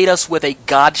purposely made us with a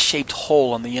God-shaped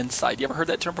hole on the inside. You ever heard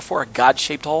that term before? A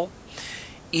God-shaped hole?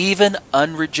 Even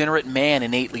unregenerate man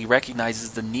innately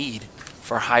recognizes the need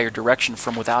for higher direction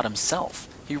from without himself.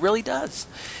 He really does.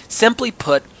 Simply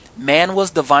put, man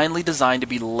was divinely designed to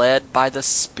be led by the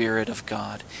Spirit of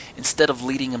God instead of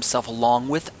leading himself along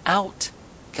without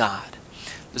God.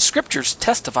 The Scriptures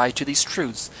testify to these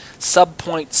truths.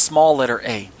 Subpoint small letter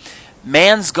A.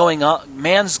 Man's goings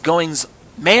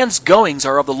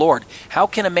are of the Lord. How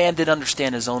can a man then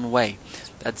understand his own way?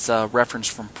 That's a reference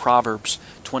from Proverbs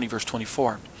 20 verse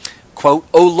 24. Quote,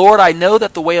 O Lord, I know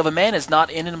that the way of a man is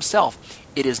not in himself.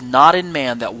 It is not in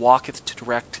man that walketh to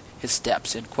direct his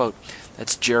steps. End quote.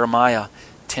 That's Jeremiah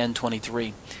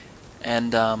 10:23.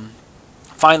 And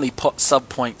finally,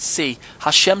 subpoint C.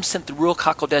 Hashem sent the Ruach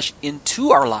HaKodesh into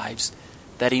our lives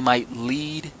that he might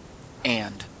lead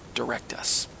and direct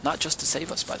us. Not just to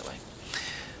save us, by the way.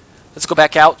 Let's go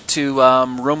back out to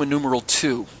Roman numeral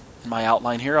 2 in my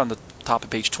outline here on the top of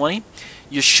page 20.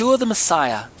 Yeshua the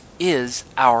Messiah is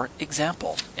our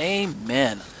example.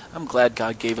 Amen. I'm glad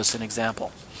God gave us an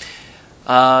example.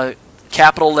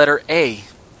 Capital letter A.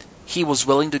 He was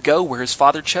willing to go where his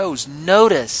Father chose.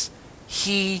 Notice,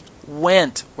 he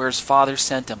went where his Father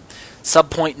sent him.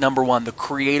 Subpoint number 1. The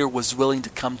Creator was willing to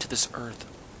come to this earth.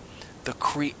 The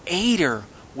Creator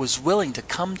was willing to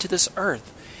come to this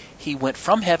earth. He went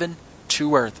from heaven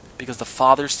to earth because the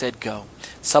Father said go.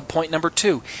 Subpoint number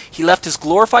 2. He left his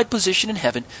glorified position in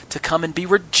heaven to come and be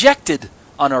rejected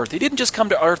on earth. He didn't just come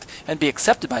to earth and be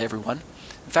accepted by everyone.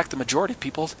 In fact, the majority of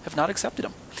people have not accepted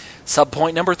him.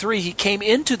 Subpoint number 3. He came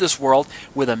into this world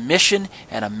with a mission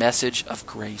and a message of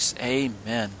grace.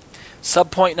 Amen.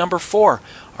 Subpoint number 4.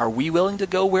 Are we willing to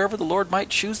go wherever the Lord might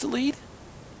choose to lead?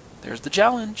 There's the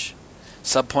challenge.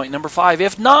 Subpoint number 5,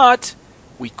 if not,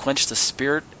 we quench the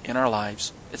Spirit in our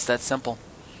lives. It's that simple.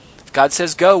 If God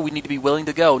says go, we need to be willing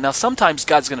to go. Now, sometimes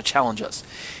God's going to challenge us.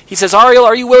 He says, Ariel,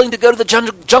 are you willing to go to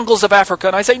the jungles of Africa?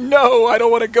 And I say, no, I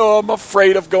don't want to go. I'm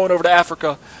afraid of going over to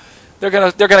Africa. They're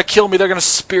gonna kill me. They're going to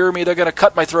spear me. They're going to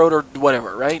cut my throat or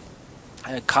whatever, right?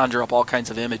 I conjure up all kinds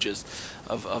of images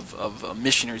of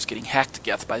missionaries getting hacked to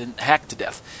death by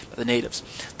the natives.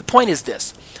 The point is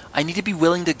this. I need to be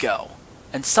willing to go.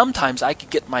 And sometimes I could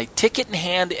get my ticket in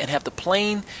hand and have the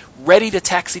plane ready to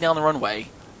taxi down the runway.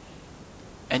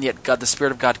 And yet God, the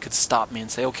Spirit of God could stop me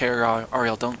and say, okay,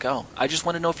 Ariel, don't go. I just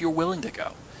want to know if you're willing to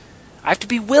go. I have to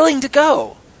be willing to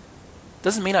go.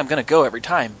 Doesn't mean I'm going to go every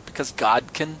time, because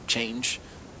God can change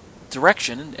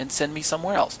direction and send me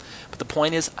somewhere else. But the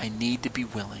point is, I need to be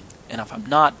willing. And if I'm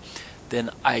not,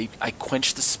 then I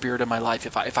quench the Spirit in my life.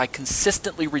 If I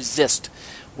consistently resist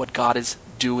what God is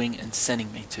doing and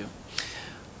sending me to.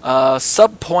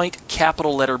 Subpoint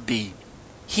capital letter B.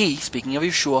 He, speaking of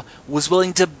Yeshua, was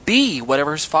willing to be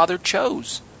whatever his Father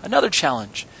chose. Another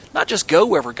challenge. Not just go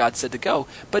wherever God said to go,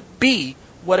 but be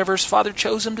whatever his Father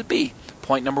chose him to be.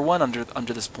 Point number 1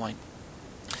 under this point.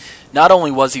 Not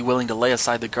only was he willing to lay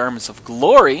aside the garments of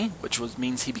glory, which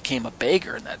means he became a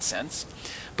beggar in that sense,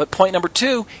 but point number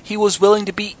 2, he was willing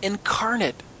to be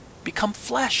incarnate, become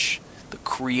flesh, the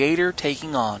Creator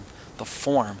taking on the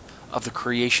form of the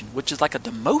creation, which is like a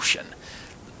demotion.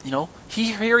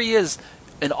 Here he is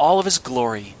in all of his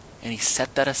glory, and he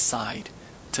set that aside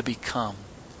to become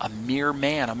a mere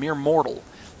man, a mere mortal,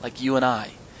 like you and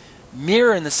I.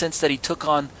 Mere in the sense that he took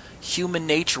on human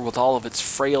nature with all of its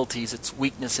frailties, its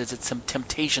weaknesses, its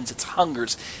temptations, its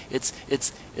hungers, its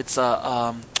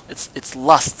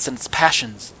lusts and its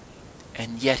passions,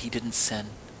 and yet he didn't sin.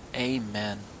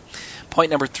 Amen.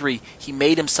 Point number 3, he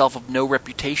made himself of no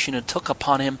reputation and took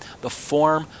upon him the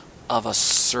form of a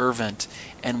servant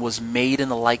and was made in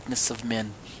the likeness of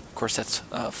men. Of course, that's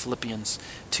Philippians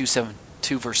 2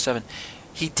 verse 7.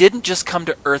 He didn't just come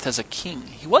to earth as a king.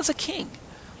 He was a king.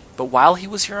 But while he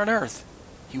was here on earth,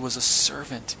 he was a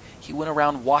servant. He went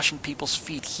around washing people's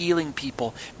feet, healing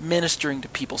people, ministering to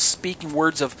people, speaking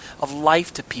words of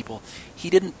life to people. He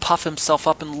didn't puff himself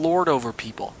up and lord over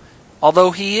people.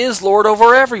 Although he is Lord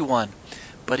over everyone.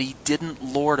 But he didn't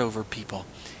lord over people.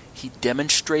 He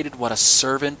demonstrated what a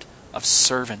servant of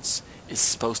servants is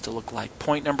supposed to look like.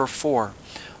 Point number 4.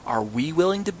 Are we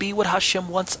willing to be what Hashem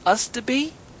wants us to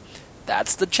be?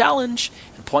 That's the challenge.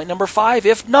 And point number 5,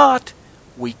 if not,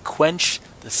 we quench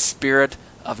the Spirit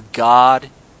of God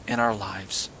in our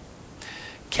lives.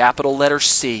 Capital letter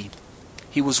C.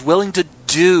 He was willing to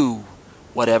do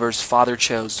whatever his Father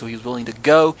chose. So he was willing to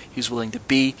go, he was willing to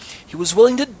be, he was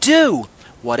willing to do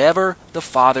whatever the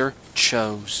Father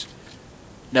chose.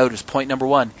 Notice point number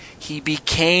 1. He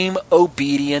became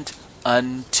obedient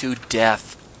unto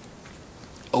death.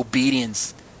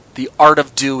 Obedience, the art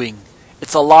of doing.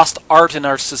 It's a lost art in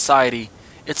our society.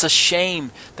 It's a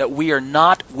shame that we are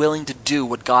not willing to do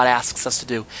what God asks us to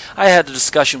do. I had a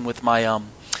discussion with my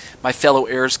my fellow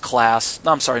heirs class.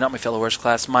 No, I'm sorry, not my fellow heirs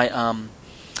class. It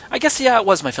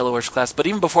was my fellow heirs class. But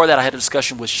even before that, I had a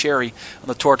discussion with Sherry on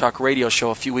the Torah Talk radio show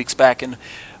a few weeks back, and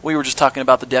we were just talking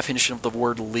about the definition of the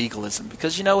word legalism.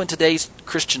 Because, in today's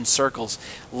Christian circles,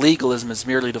 legalism is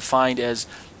merely defined as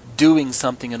doing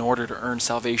something in order to earn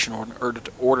salvation or in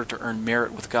order to earn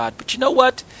merit with God. But you know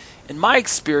what? In my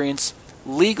experience,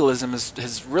 legalism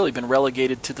has really been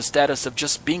relegated to the status of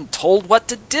just being told what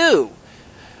to do.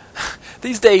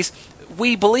 These days,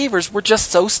 we believers, we're just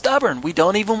so stubborn. We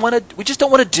just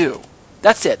don't want to do.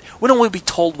 That's it. We don't want to be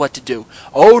told what to do.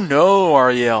 Oh no,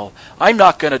 Ariel, I'm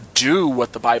not going to do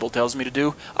what the Bible tells me to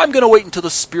do. I'm going to wait until the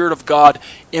Spirit of God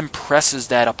impresses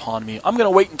that upon me. I'm going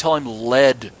to wait until I'm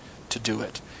led to do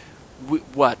it.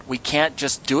 We can't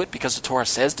just do it because the Torah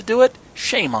says to do it?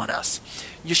 Shame on us.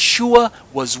 Yeshua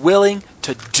was willing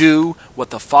to do what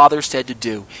the Father said to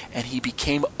do, and he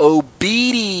became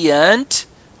obedient.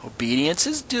 Obedience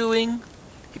is doing.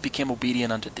 He became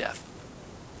obedient unto death.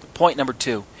 Point number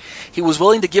 2. He was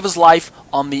willing to give his life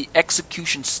on the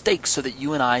execution stake so that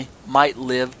you and I might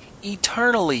live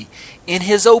eternally. In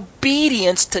his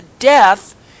obedience to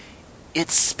death,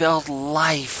 it spelled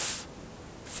life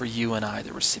for you and I,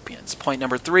 the recipients. Point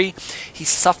number 3, he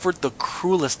suffered the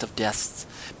cruelest of deaths,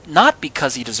 not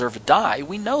because he deserved to die.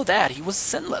 We know that. He was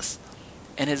sinless.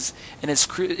 And his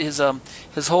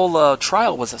whole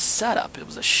trial was a setup. It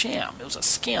was a sham. It was a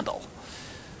scandal.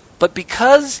 But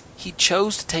because he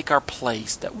chose to take our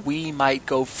place, that we might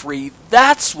go free,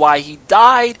 that's why he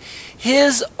died.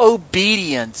 His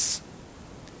obedience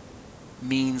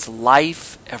means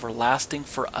life everlasting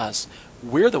for us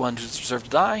We're the ones who deserve to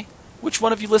die. Which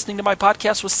one of you listening to my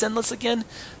podcast was sinless again?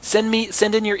 Send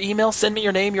in your email. Send me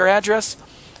your name, your address.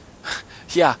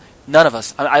 Yeah, none of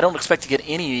us. I don't expect to get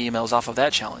any emails off of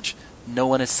that challenge. No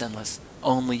one is sinless.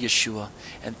 Only Yeshua.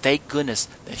 And thank goodness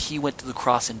that he went to the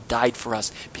cross and died for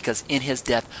us, because in his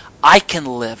death, I can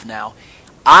live now.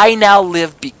 I now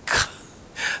live because...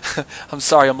 I'm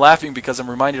sorry, I'm laughing because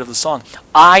I'm reminded of the song.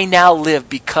 I now live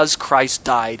because Christ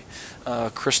died,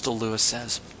 Crystal Lewis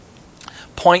says.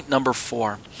 Point number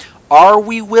 4. Are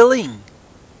we willing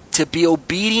to be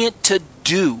obedient to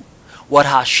do what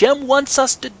Hashem wants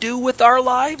us to do with our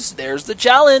lives? There's the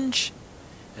challenge.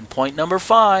 And point number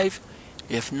 5.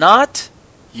 If not,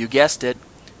 you guessed it,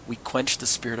 we quench the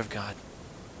Spirit of God.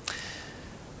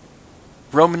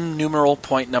 Roman numeral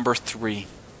point number 3.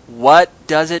 What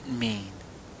does it mean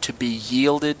to be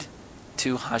yielded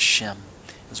to Hashem?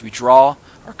 As we draw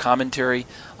our commentary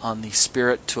on the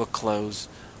Spirit to a close,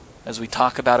 as we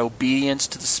talk about obedience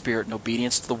to the Spirit and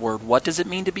obedience to the Word, what does it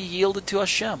mean to be yielded to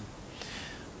Hashem?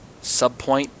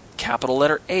 Subpoint, capital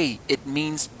letter A. It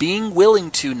means being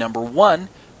willing to, number 1,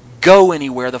 go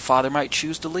anywhere the Father might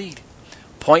choose to lead.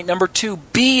 Point number 2,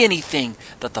 be anything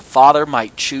that the Father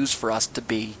might choose for us to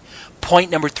be. Point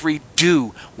number 3, do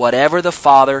whatever the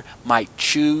Father might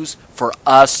choose for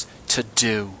us to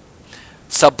do.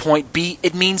 Subpoint B,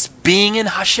 it means being in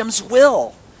Hashem's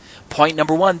will. Point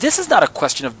number 1, this is not a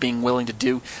question of being willing to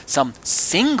do some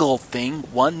single thing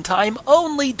one time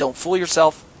only. Don't fool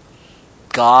yourself.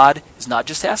 God is not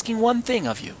just asking one thing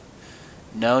of you.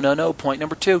 No. Point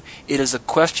number 2, it is a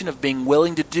question of being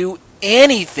willing to do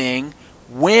anything,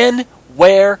 when,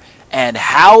 where, and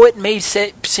how it may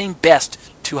seem best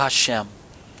to Hashem.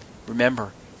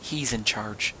 Remember, he's in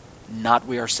charge, not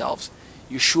we ourselves.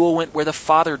 Yeshua went where the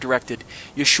Father directed.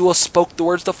 Yeshua spoke the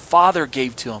words the Father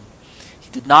gave to him. He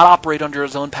did not operate under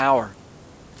his own power.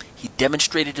 He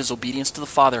demonstrated his obedience to the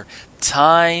Father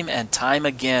time and time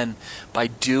again by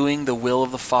doing the will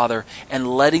of the Father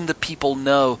and letting the people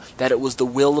know that it was the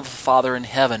will of the Father in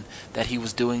heaven that he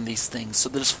was doing these things, so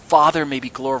that his Father may be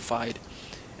glorified.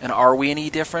 And are we any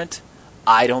different?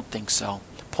 I don't think so.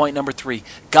 Point number 3,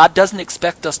 God doesn't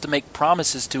expect us to make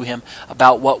promises to him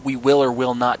about what we will or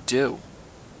will not do.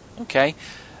 Okay?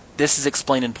 This is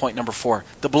explained in point number 4.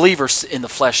 The believer in the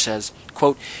flesh says,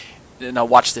 quote, now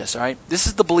watch this, all right? This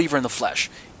is the believer in the flesh.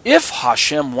 If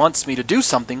Hashem wants me to do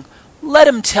something, let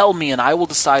him tell me and I will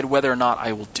decide whether or not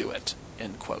I will do it.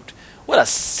 End quote. What a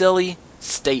silly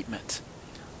statement.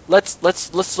 Let's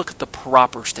look at the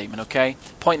proper statement, okay?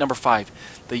 Point number 5.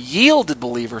 The yielded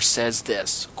believer says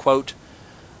this, quote,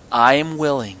 I am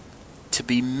willing to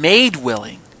be made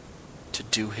willing to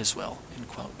do his will, end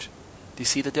quote. Do you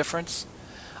see the difference?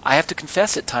 I have to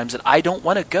confess at times that I don't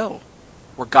want to go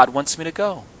where God wants me to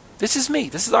go. This is me.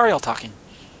 This is Ariel talking.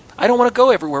 I don't want to go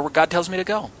everywhere where God tells me to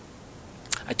go.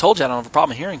 I told you I don't have a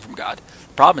problem hearing from God.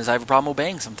 The problem is I have a problem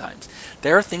obeying sometimes.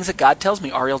 There are things that God tells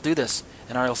me, Ariel, do this.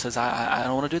 And Ariel says, I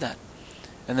don't want to do that.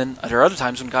 And then there are other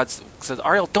times when God says,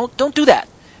 Ariel, don't do that.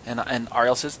 And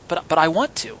Ariel says, but I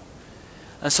want to.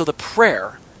 And so the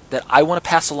prayer that I want to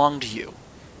pass along to you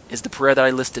is the prayer that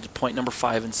I listed at point number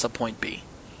 5 in subpoint B.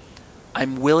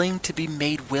 I'm willing to be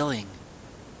made willing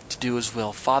to do his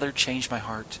will. Father, change my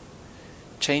heart.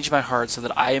 Change my heart so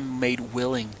that I am made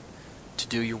willing to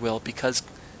do your will, because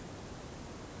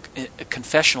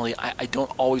confessionally, I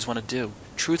don't always want to do.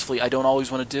 Truthfully, I don't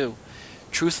always want to do.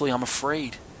 Truthfully, I'm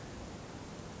afraid.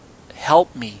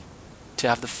 Help me to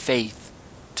have the faith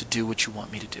to do what you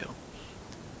want me to do.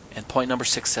 And point number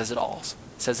 6 says it all.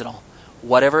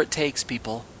 Whatever it takes,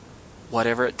 people,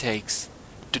 whatever it takes,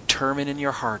 determine in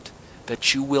your heart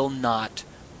that you will not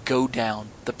go down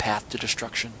the path to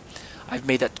destruction. I've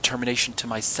made that determination to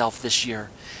myself this year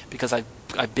because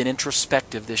I've been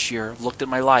introspective this year. I've looked at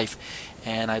my life,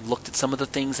 and I've looked at some of the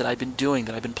things that I've been doing,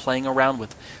 that I've been playing around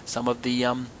with, some of the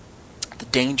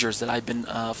dangers that I've been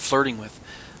flirting with,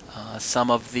 some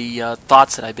of the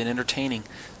thoughts that I've been entertaining,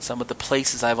 some of the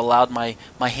places I've allowed my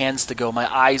hands to go,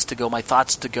 my eyes to go, my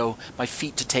thoughts to go, my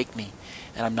feet to take me,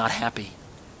 and I'm not happy.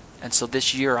 And so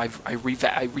this year I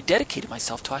rededicated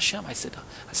myself to Hashem. I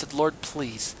said, Lord,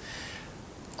 please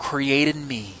create in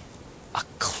me a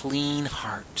clean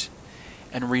heart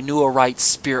and renew a right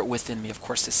spirit within me. Of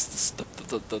course, this is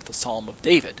the Psalm of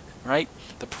David, right?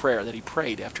 The prayer that he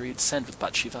prayed after he had sinned with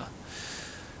Bathsheba.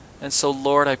 And so,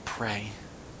 Lord, I pray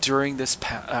during this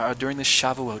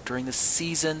Shavuot, during this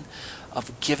season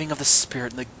of giving of the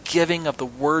Spirit and the giving of the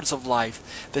words of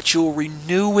life, that you will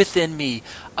renew within me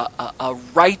a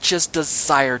righteous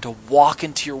desire to walk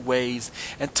into your ways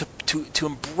and to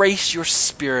embrace your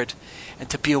Spirit and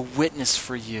to be a witness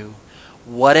for you.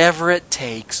 Whatever it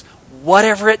takes,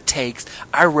 whatever it takes.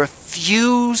 I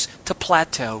refuse to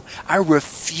plateau. I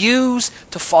refuse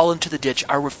to fall into the ditch.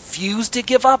 I refuse to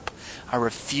give up. I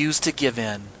refuse to give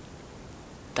in.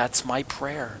 That's my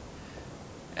prayer.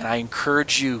 And I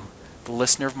encourage you, the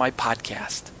listener of my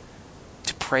podcast,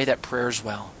 to pray that prayer as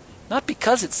well. Not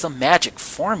because it's some magic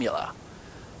formula,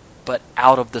 but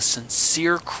out of the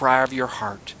sincere cry of your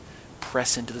heart,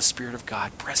 press into the Spirit of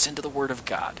God, press into the Word of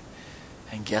God.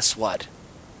 And guess what?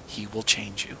 He will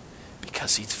change you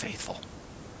because He's faithful.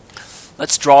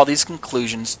 Let's draw these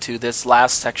conclusions to this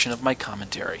last section of my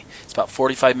commentary. It's about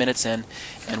 45 minutes in,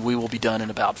 and we will be done in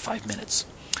about 5 minutes.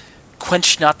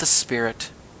 Quench not the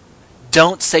Spirit.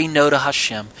 Don't say no to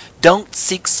Hashem. Don't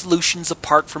seek solutions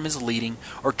apart from His leading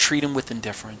or treat Him with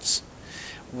indifference.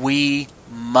 We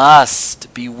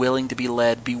must be willing to be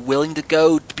led, be willing to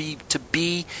go, to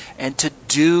be and to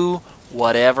do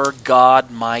whatever God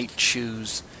might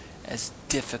choose, as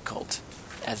difficult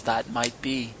as that might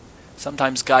be.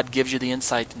 Sometimes God gives you the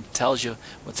insight and tells you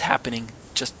what's happening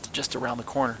just around the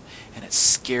corner, and it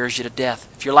scares you to death.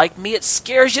 If you're like me, it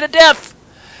scares you to death.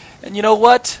 And you know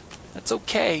what? That's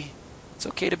okay. It's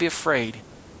okay to be afraid.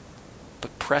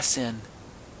 But press in.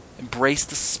 Embrace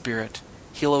the Spirit.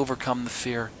 He'll overcome the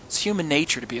fear. It's human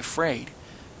nature to be afraid.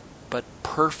 But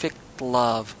perfect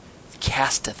love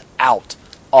casteth out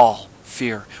all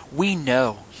fear. We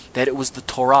know that it was the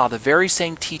Torah, the very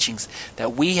same teachings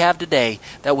that we have today,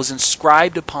 that was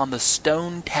inscribed upon the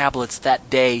stone tablets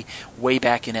that day way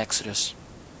back in Exodus.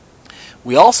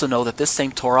 We also know that this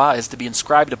same Torah is to be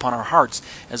inscribed upon our hearts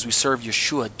as we serve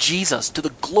Yeshua, Jesus, to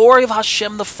the glory of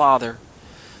Hashem the Father.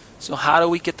 So how do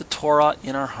we get the Torah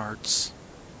in our hearts?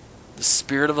 The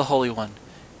Spirit of the Holy One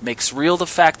makes real the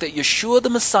fact that Yeshua the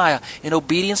Messiah, in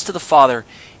obedience to the Father,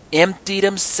 emptied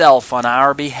Himself on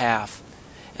our behalf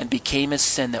and became His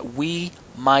sin, that we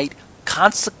might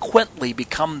consequently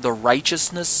become the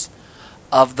righteousness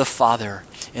of the Father.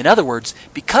 In other words,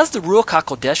 because the Ruach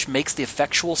HaKodesh makes the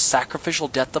effectual sacrificial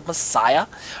death of Messiah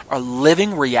a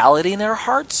living reality in our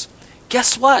hearts,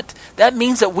 guess what? That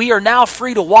means that we are now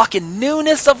free to walk in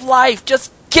newness of life.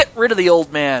 Just get rid of the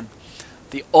old man.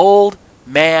 The old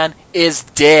man is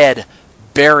dead.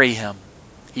 Bury him.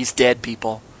 He's dead,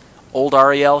 people. Old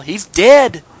Ariel, he's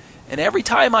dead. And every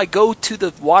time I go to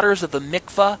the waters of the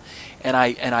mikvah and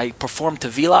I perform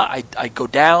tevilah, I go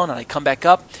down and I come back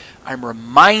up, I'm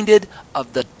reminded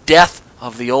of the death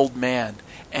of the old man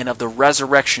and of the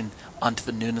resurrection unto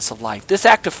the newness of life. This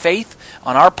act of faith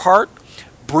on our part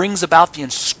brings about the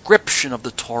inscription of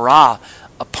the Torah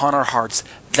upon our hearts.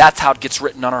 That's how it gets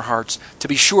written on our hearts. To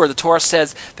be sure, the Torah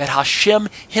says that Hashem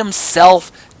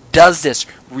Himself does this.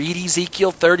 Read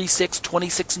Ezekiel 36,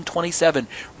 26, and 27.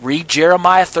 Read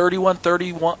Jeremiah 31,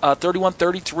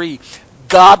 33.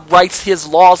 God writes His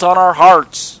laws on our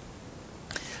hearts.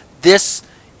 This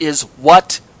is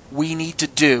what we need to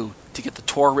do to get the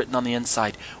Torah written on the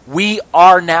inside. We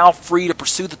are now free to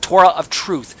pursue the Torah of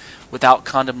truth without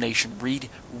condemnation. Read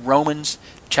Romans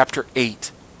chapter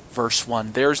 8, verse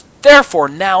 1. There's therefore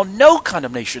now no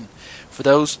condemnation for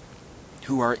those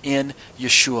who are in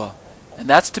Yeshua. And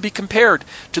that's to be compared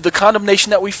to the condemnation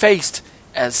that we faced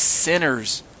as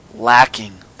sinners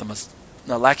lacking the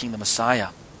Messiah.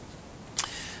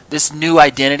 This new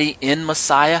identity in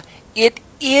Messiah, it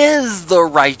is the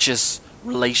righteous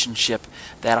relationship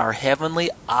that our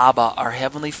heavenly Abba, our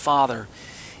heavenly Father,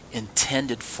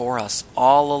 intended for us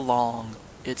all along.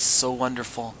 It's so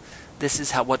wonderful. This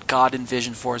is what God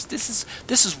envisioned for us. This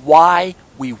is why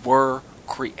we were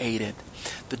created.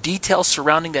 The details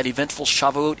surrounding that eventful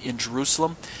Shavuot in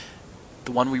Jerusalem,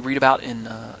 the one we read about in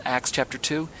Acts chapter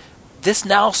 2, this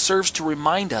now serves to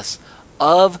remind us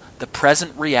of the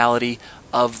present reality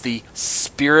of the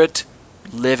Spirit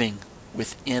living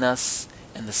within us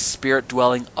and the Spirit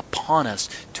dwelling upon us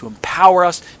to empower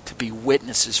us to be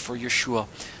witnesses for Yeshua.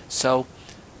 So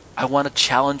I want to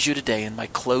challenge you today in my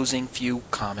closing few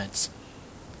comments,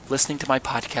 listening to my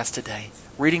podcast today,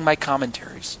 reading my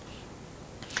commentaries.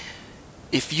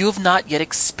 If you have not yet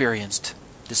experienced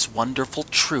this wonderful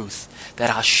truth that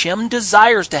Hashem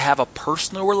desires to have a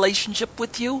personal relationship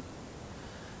with you,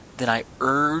 then I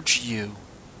urge you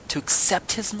to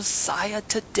accept His Messiah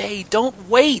today. Don't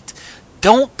wait.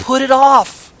 Don't put it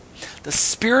off. The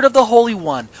Spirit of the Holy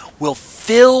One will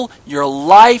fill your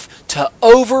life to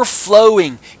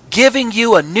overflowing, giving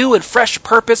you a new and fresh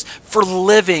purpose for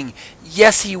living.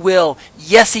 Yes, He will.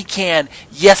 Yes, He can.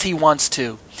 Yes, He wants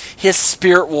to. His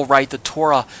Spirit will write the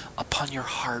Torah upon your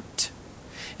heart.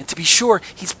 And to be sure,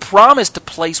 He's promised to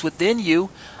place within you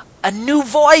a new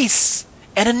voice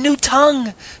and a new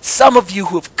tongue. Some of you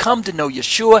who have come to know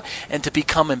Yeshua and to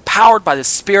become empowered by the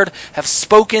Spirit have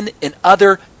spoken in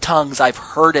other tongues. I've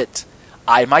heard it.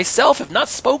 I myself have not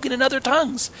spoken in other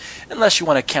tongues, unless you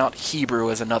want to count Hebrew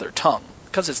as another tongue,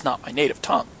 because it's not my native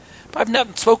tongue. But I've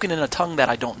never spoken in a tongue that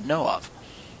I don't know of.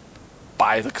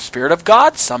 By the Spirit of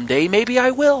God, someday maybe I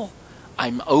will.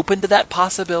 I'm open to that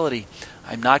possibility.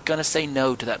 I'm not going to say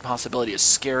no to that possibility, as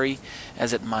scary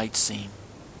as it might seem.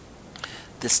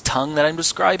 This tongue that I'm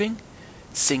describing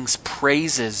sings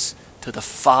praises to the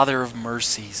Father of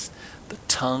mercies. The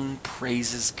tongue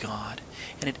praises God,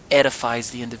 and it edifies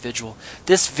the individual.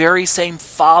 This very same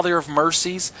Father of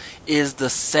mercies is the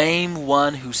same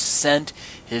one who sent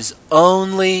his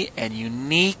only and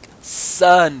unique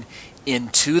Son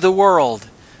into the world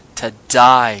to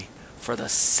die for the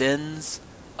sins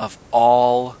of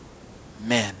all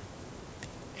men.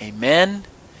 Amen.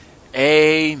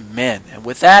 Amen. And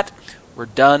with that, we're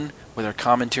done with our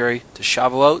commentary to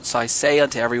Shavuot. So I say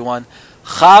unto everyone,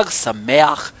 Chag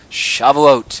Sameach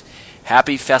Shavuot.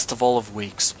 Happy Festival of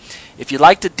Weeks. If you'd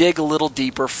like to dig a little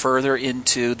deeper further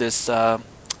into this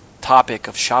topic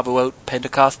of Shavuot,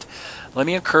 Pentecost, let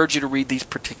me encourage you to read these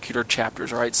particular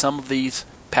chapters. All right, some of these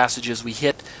passages we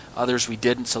hit, others we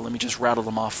didn't, so let me just rattle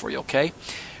them off for you, okay?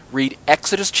 Read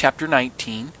Exodus chapter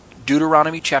 19,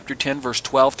 Deuteronomy chapter 10, verse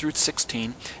 12 through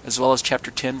 16, as well as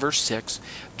chapter 10, verse 6,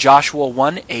 Joshua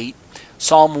 1:8,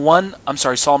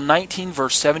 Psalm 19,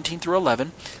 verse 17 through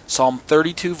 11, Psalm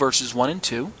 32, verses 1 and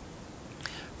 2,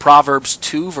 Proverbs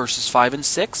 2, verses 5 and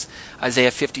 6,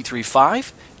 Isaiah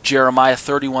 53:5, Jeremiah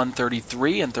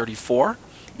 31:33 and 34,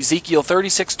 Ezekiel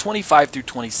 36:25 through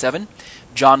 27,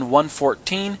 John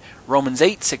 1:14, Romans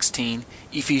 8:16,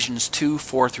 Ephesians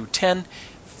 2:4 through 10,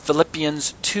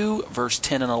 Philippians 2, verse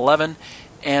 10 and 11,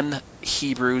 and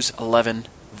Hebrews 11,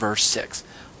 verse 6.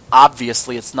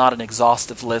 Obviously, it's not an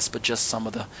exhaustive list, but just some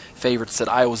of the favorites that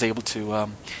I was able to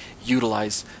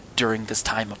utilize during this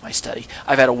time of my study.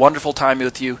 I've had a wonderful time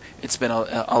with you. It's been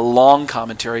a long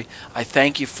commentary. I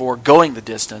thank you for going the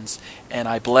distance, and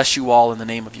I bless you all in the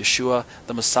name of Yeshua,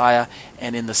 the Messiah,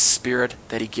 and in the Spirit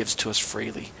that He gives to us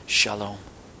freely. Shalom.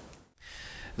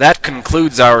 That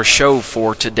concludes our show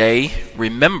for today.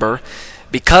 Remember,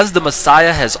 because the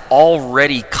Messiah has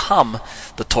already come,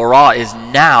 the Torah is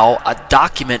now a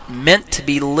document meant to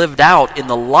be lived out in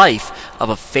the life of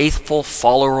a faithful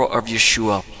follower of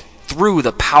Yeshua through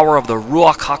the power of the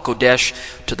Ruach HaKodesh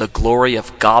to the glory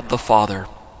of God the Father.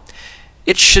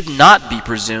 It should not be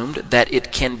presumed that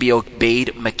it can be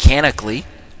obeyed mechanically,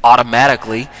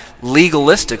 automatically,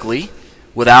 legalistically,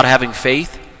 without having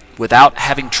faith, without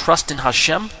having trust in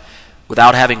Hashem,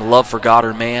 without having love for God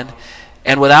or man,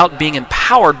 and without being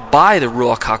empowered by the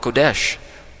Ruach HaKodesh.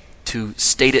 To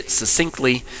state it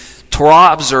succinctly,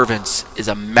 Torah observance is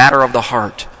a matter of the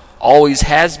heart, always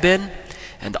has been,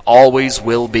 and always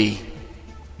will be.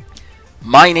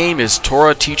 My name is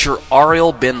Torah teacher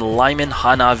Ariel ben Lyman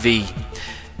Hanavi.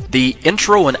 The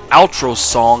intro and outro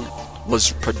song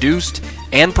was produced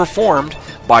and performed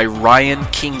by Ryan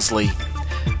Kingsley.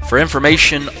 For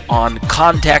information on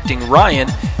contacting Ryan,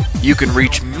 you can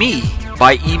reach me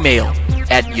by email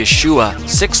at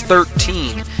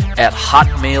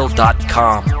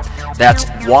yeshua613@hotmail.com. That's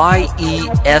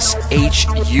YESHUA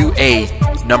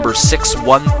number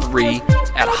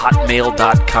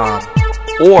 613@hotmail.com.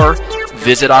 Or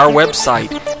visit our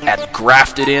website at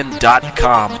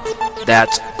graftedin.com.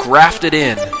 That's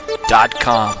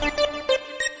graftedin.com.